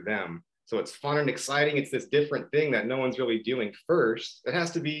after them. So it's fun and exciting. It's this different thing that no one's really doing first. It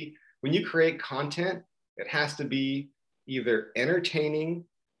has to be, when you create content, it has to be either entertaining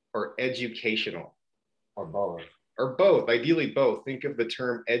or educational. Or both. Or both, ideally both. Think of the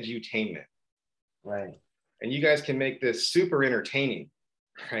term edutainment. Right. And you guys can make this super entertaining,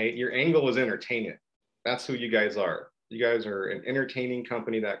 right? Your angle is entertainment. That's who you guys are. You guys are an entertaining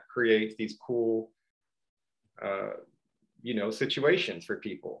company that creates these cool, situations for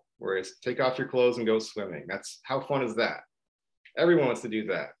people, where it's take off your clothes and go swimming. That's, how fun is that? Everyone wants to do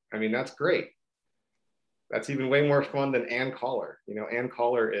that. I mean, that's great. That's even way more fun than And Collar. And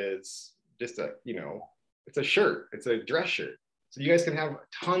Collar is just it's a shirt. It's a dress shirt. So you guys can have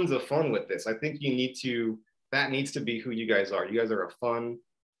tons of fun with this. I think that needs to be who you guys are. You guys are a fun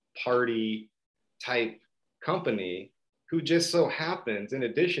party type company who just so happens, in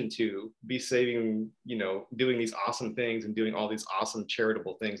addition to be saving, doing these awesome things and doing all these awesome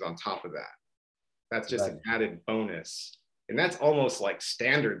charitable things on top of that. That's just an added bonus. And that's almost like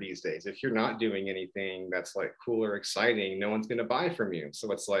standard these days. If you're not doing anything that's like cool or exciting, no one's going to buy from you.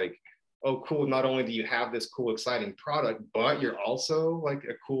 So it's like, oh, cool. Not only do you have this cool, exciting product, but you're also like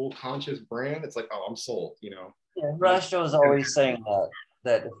a cool, conscious brand. It's like, oh, I'm sold, Yeah, Rastro is always saying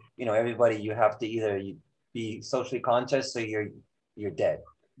that everybody, you have to either be socially conscious or you're dead.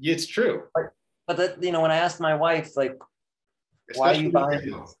 It's true. But that, when I asked my wife, like, why are you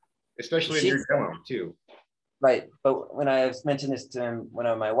buying this? Especially in your demo too. Right. But when I mentioned this to him, when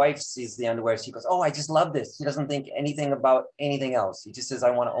my wife sees the underwear, she goes, oh, I just love this. She doesn't think anything about anything else. He just says, I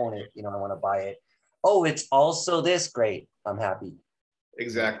want to own it. I want to buy it. Oh, it's also this great. I'm happy.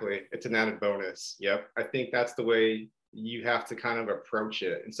 Exactly. It's an added bonus. Yep. I think that's the way you have to kind of approach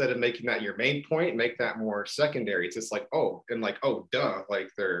it. Instead of making that your main point, make that more secondary. It's just like, oh, and like, oh, duh. Like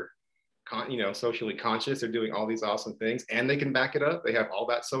they're, socially conscious. They're doing all these awesome things and they can back it up. They have all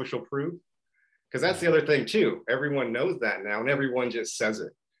that social proof. Because that's the other thing too. Everyone knows that now and everyone just says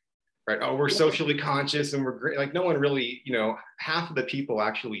it, right? Oh, we're socially conscious and we're great. Like no one really, half of the people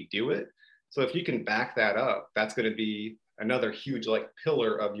actually do it. So if you can back that up, that's going to be another huge like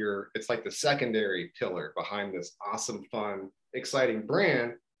pillar of it's like the secondary pillar behind this awesome, fun, exciting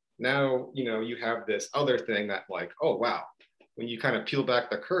brand. Now, you have this other thing that like, oh, wow. When you kind of peel back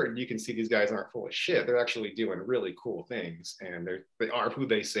the curtain, you can see these guys aren't full of shit. They're actually doing really cool things and they are who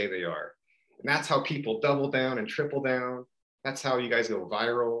they say they are. And that's how people double down and triple down. That's how you guys go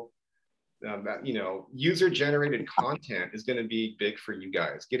viral. User-generated content is going to be big for you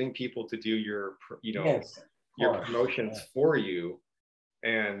guys. Getting people to do your promotions for you.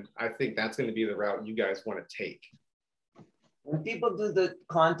 And I think that's going to be the route you guys want to take. When people do the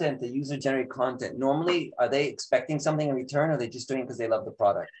content, the user-generated content, normally, are they expecting something in return or are they just doing it because they love the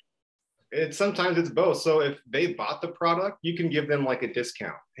product? Sometimes it's both. So if they bought the product, you can give them like a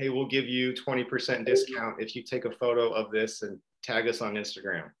discount. Hey, we'll give you 20% discount if you take a photo of this and tag us on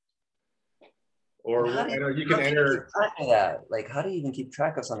Instagram. Or you can enter track of that. Like, how do you even keep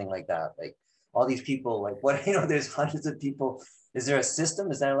track of something like that? Like all these people, like what, there's hundreds of people. Is there a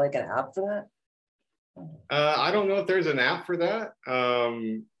system? Is there like an app for that? I don't know if there's an app for that.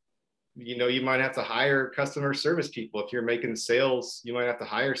 You might have to hire customer service people. If you're making sales, you might have to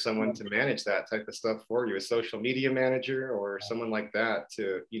hire someone to manage that type of stuff for you, a social media manager or someone like that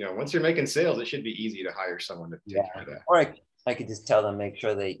to, once you're making sales, it should be easy to hire someone to take care of that. Or I could just tell them, make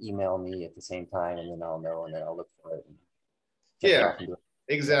sure they email me at the same time and then I'll know and then I'll look for it. Yeah,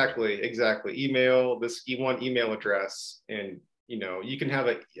 exactly. Email this one email address and, you can have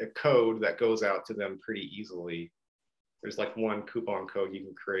a code that goes out to them pretty easily. There's like one coupon code you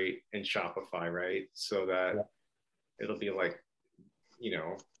can create in Shopify, right? So that it'll be like,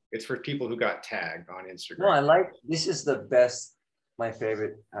 it's for people who got tagged on Instagram. No, this is the best, my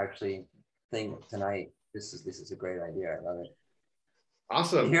favorite actually thing tonight. This is a great idea. I love it.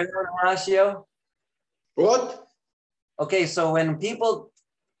 Awesome. You hear that, Horacio? What? Okay, so when people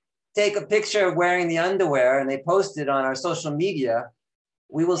take a picture of wearing the underwear and they post it on our social media,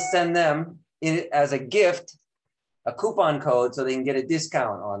 we will send them as a gift a coupon code so they can get a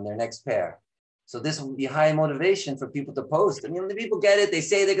discount on their next pair. So this will be high motivation for people to post. I mean, the people get it. They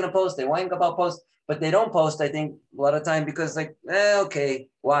say they're going to post. They whine about post, but they don't post, I think, a lot of time because like, okay,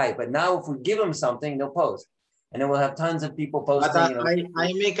 why? But now if we give them something, they'll post. And then we'll have tons of people posting. But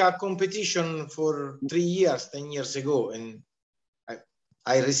I make a competition for 3 years, 10 years ago, and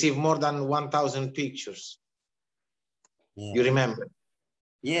I received more than 1,000 pictures. Yeah. You remember?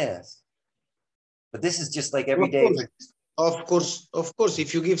 Yes. But this is just like every day. Of course.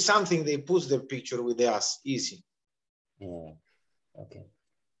 If you give something, they post their picture with us. Easy. Yeah. Okay.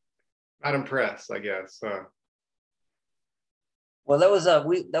 Not impressed, I guess. Well, that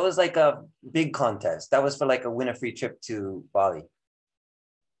was like a big contest. That was for like a win-a-free trip to Bali.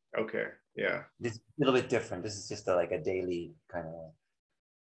 Okay. Yeah. This is a little bit different. This is just like a daily kind of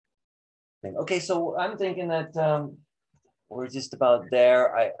thing. Okay, so I'm thinking that we're just about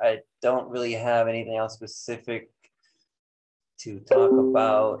there. I don't really have anything else specific to talk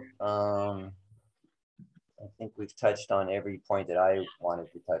about. I think we've touched on every point that I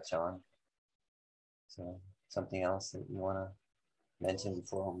wanted to touch on. So something else that you want to mention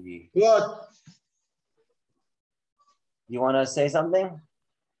before we... What? You want to say something?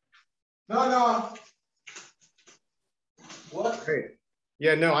 No. What? Great.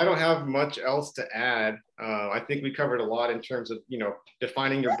 Yeah, no, I don't have much else to add. I think we covered a lot in terms of,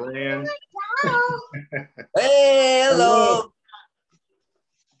 defining your brand. Hey, hello.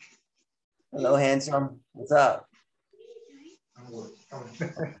 Hello, handsome. What's up? Well,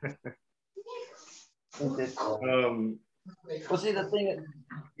 see the thing.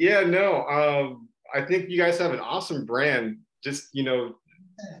 Yeah, no. I think you guys have an awesome brand. Just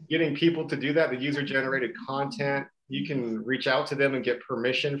getting people to do that, the user-generated content. You can reach out to them and get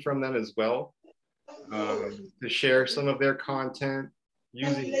permission from them as well to share some of their content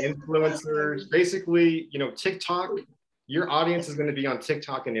using influencers. Basically, TikTok. Your audience is going to be on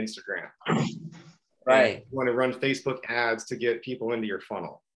TikTok and Instagram. Right. And you want to run Facebook ads to get people into your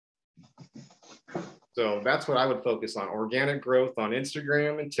funnel. So that's what I would focus on: organic growth on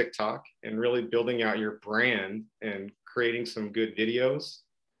Instagram and TikTok, and really building out your brand and creating some good videos.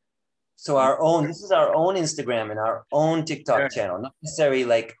 So this is our own Instagram and our own TikTok channel, not necessarily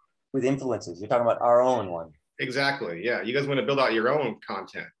like with influencers. You're talking about our own one. Exactly. Yeah. You guys want to build out your own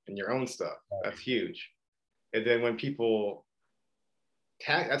content and your own stuff. That's huge. And then when people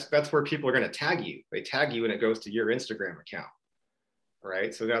tag, that's where people are going to tag you. They tag you and it goes to your Instagram account.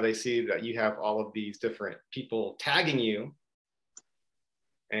 Right. So now they see that you have all of these different people tagging you,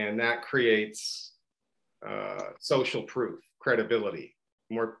 and that creates social proof, credibility,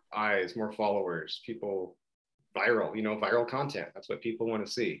 more eyes, more followers, people viral content. That's what people want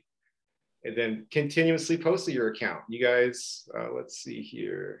to see. And then continuously post to your account. You guys, let's see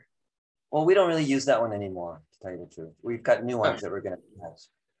here. Well, we don't really use that one anymore, to tell you the truth. We've got new ones that we're going to use.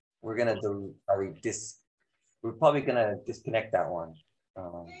 We're going to do we're probably going to disconnect that one.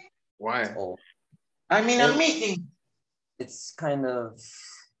 Why? I'm in a meeting. It's kind of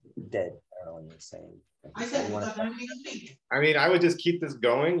dead. I don't know what you're saying. I mean, I would just keep this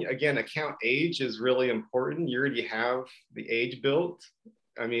going. Again, account age is really important. You already have the age built.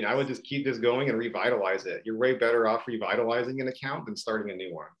 I mean, I would just keep this going and revitalize it. You're way better off revitalizing an account than starting a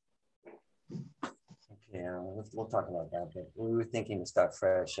new one. Yeah, we'll talk about that. But we were thinking to start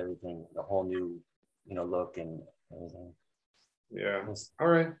fresh, everything, the whole new, look and everything. Yeah. All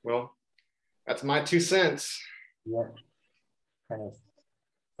right. Well, that's my 2 cents. Yeah. Kind of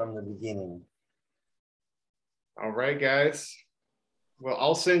from the beginning. All right, guys. Well,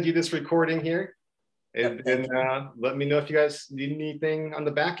 I'll send you this recording here. And let me know if you guys need anything on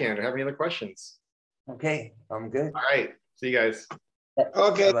the back end or have any other questions. Okay, I'm good. All right. See you guys.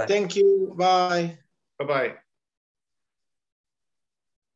 Okay. Bye-bye. Thank you. Bye. Bye-bye.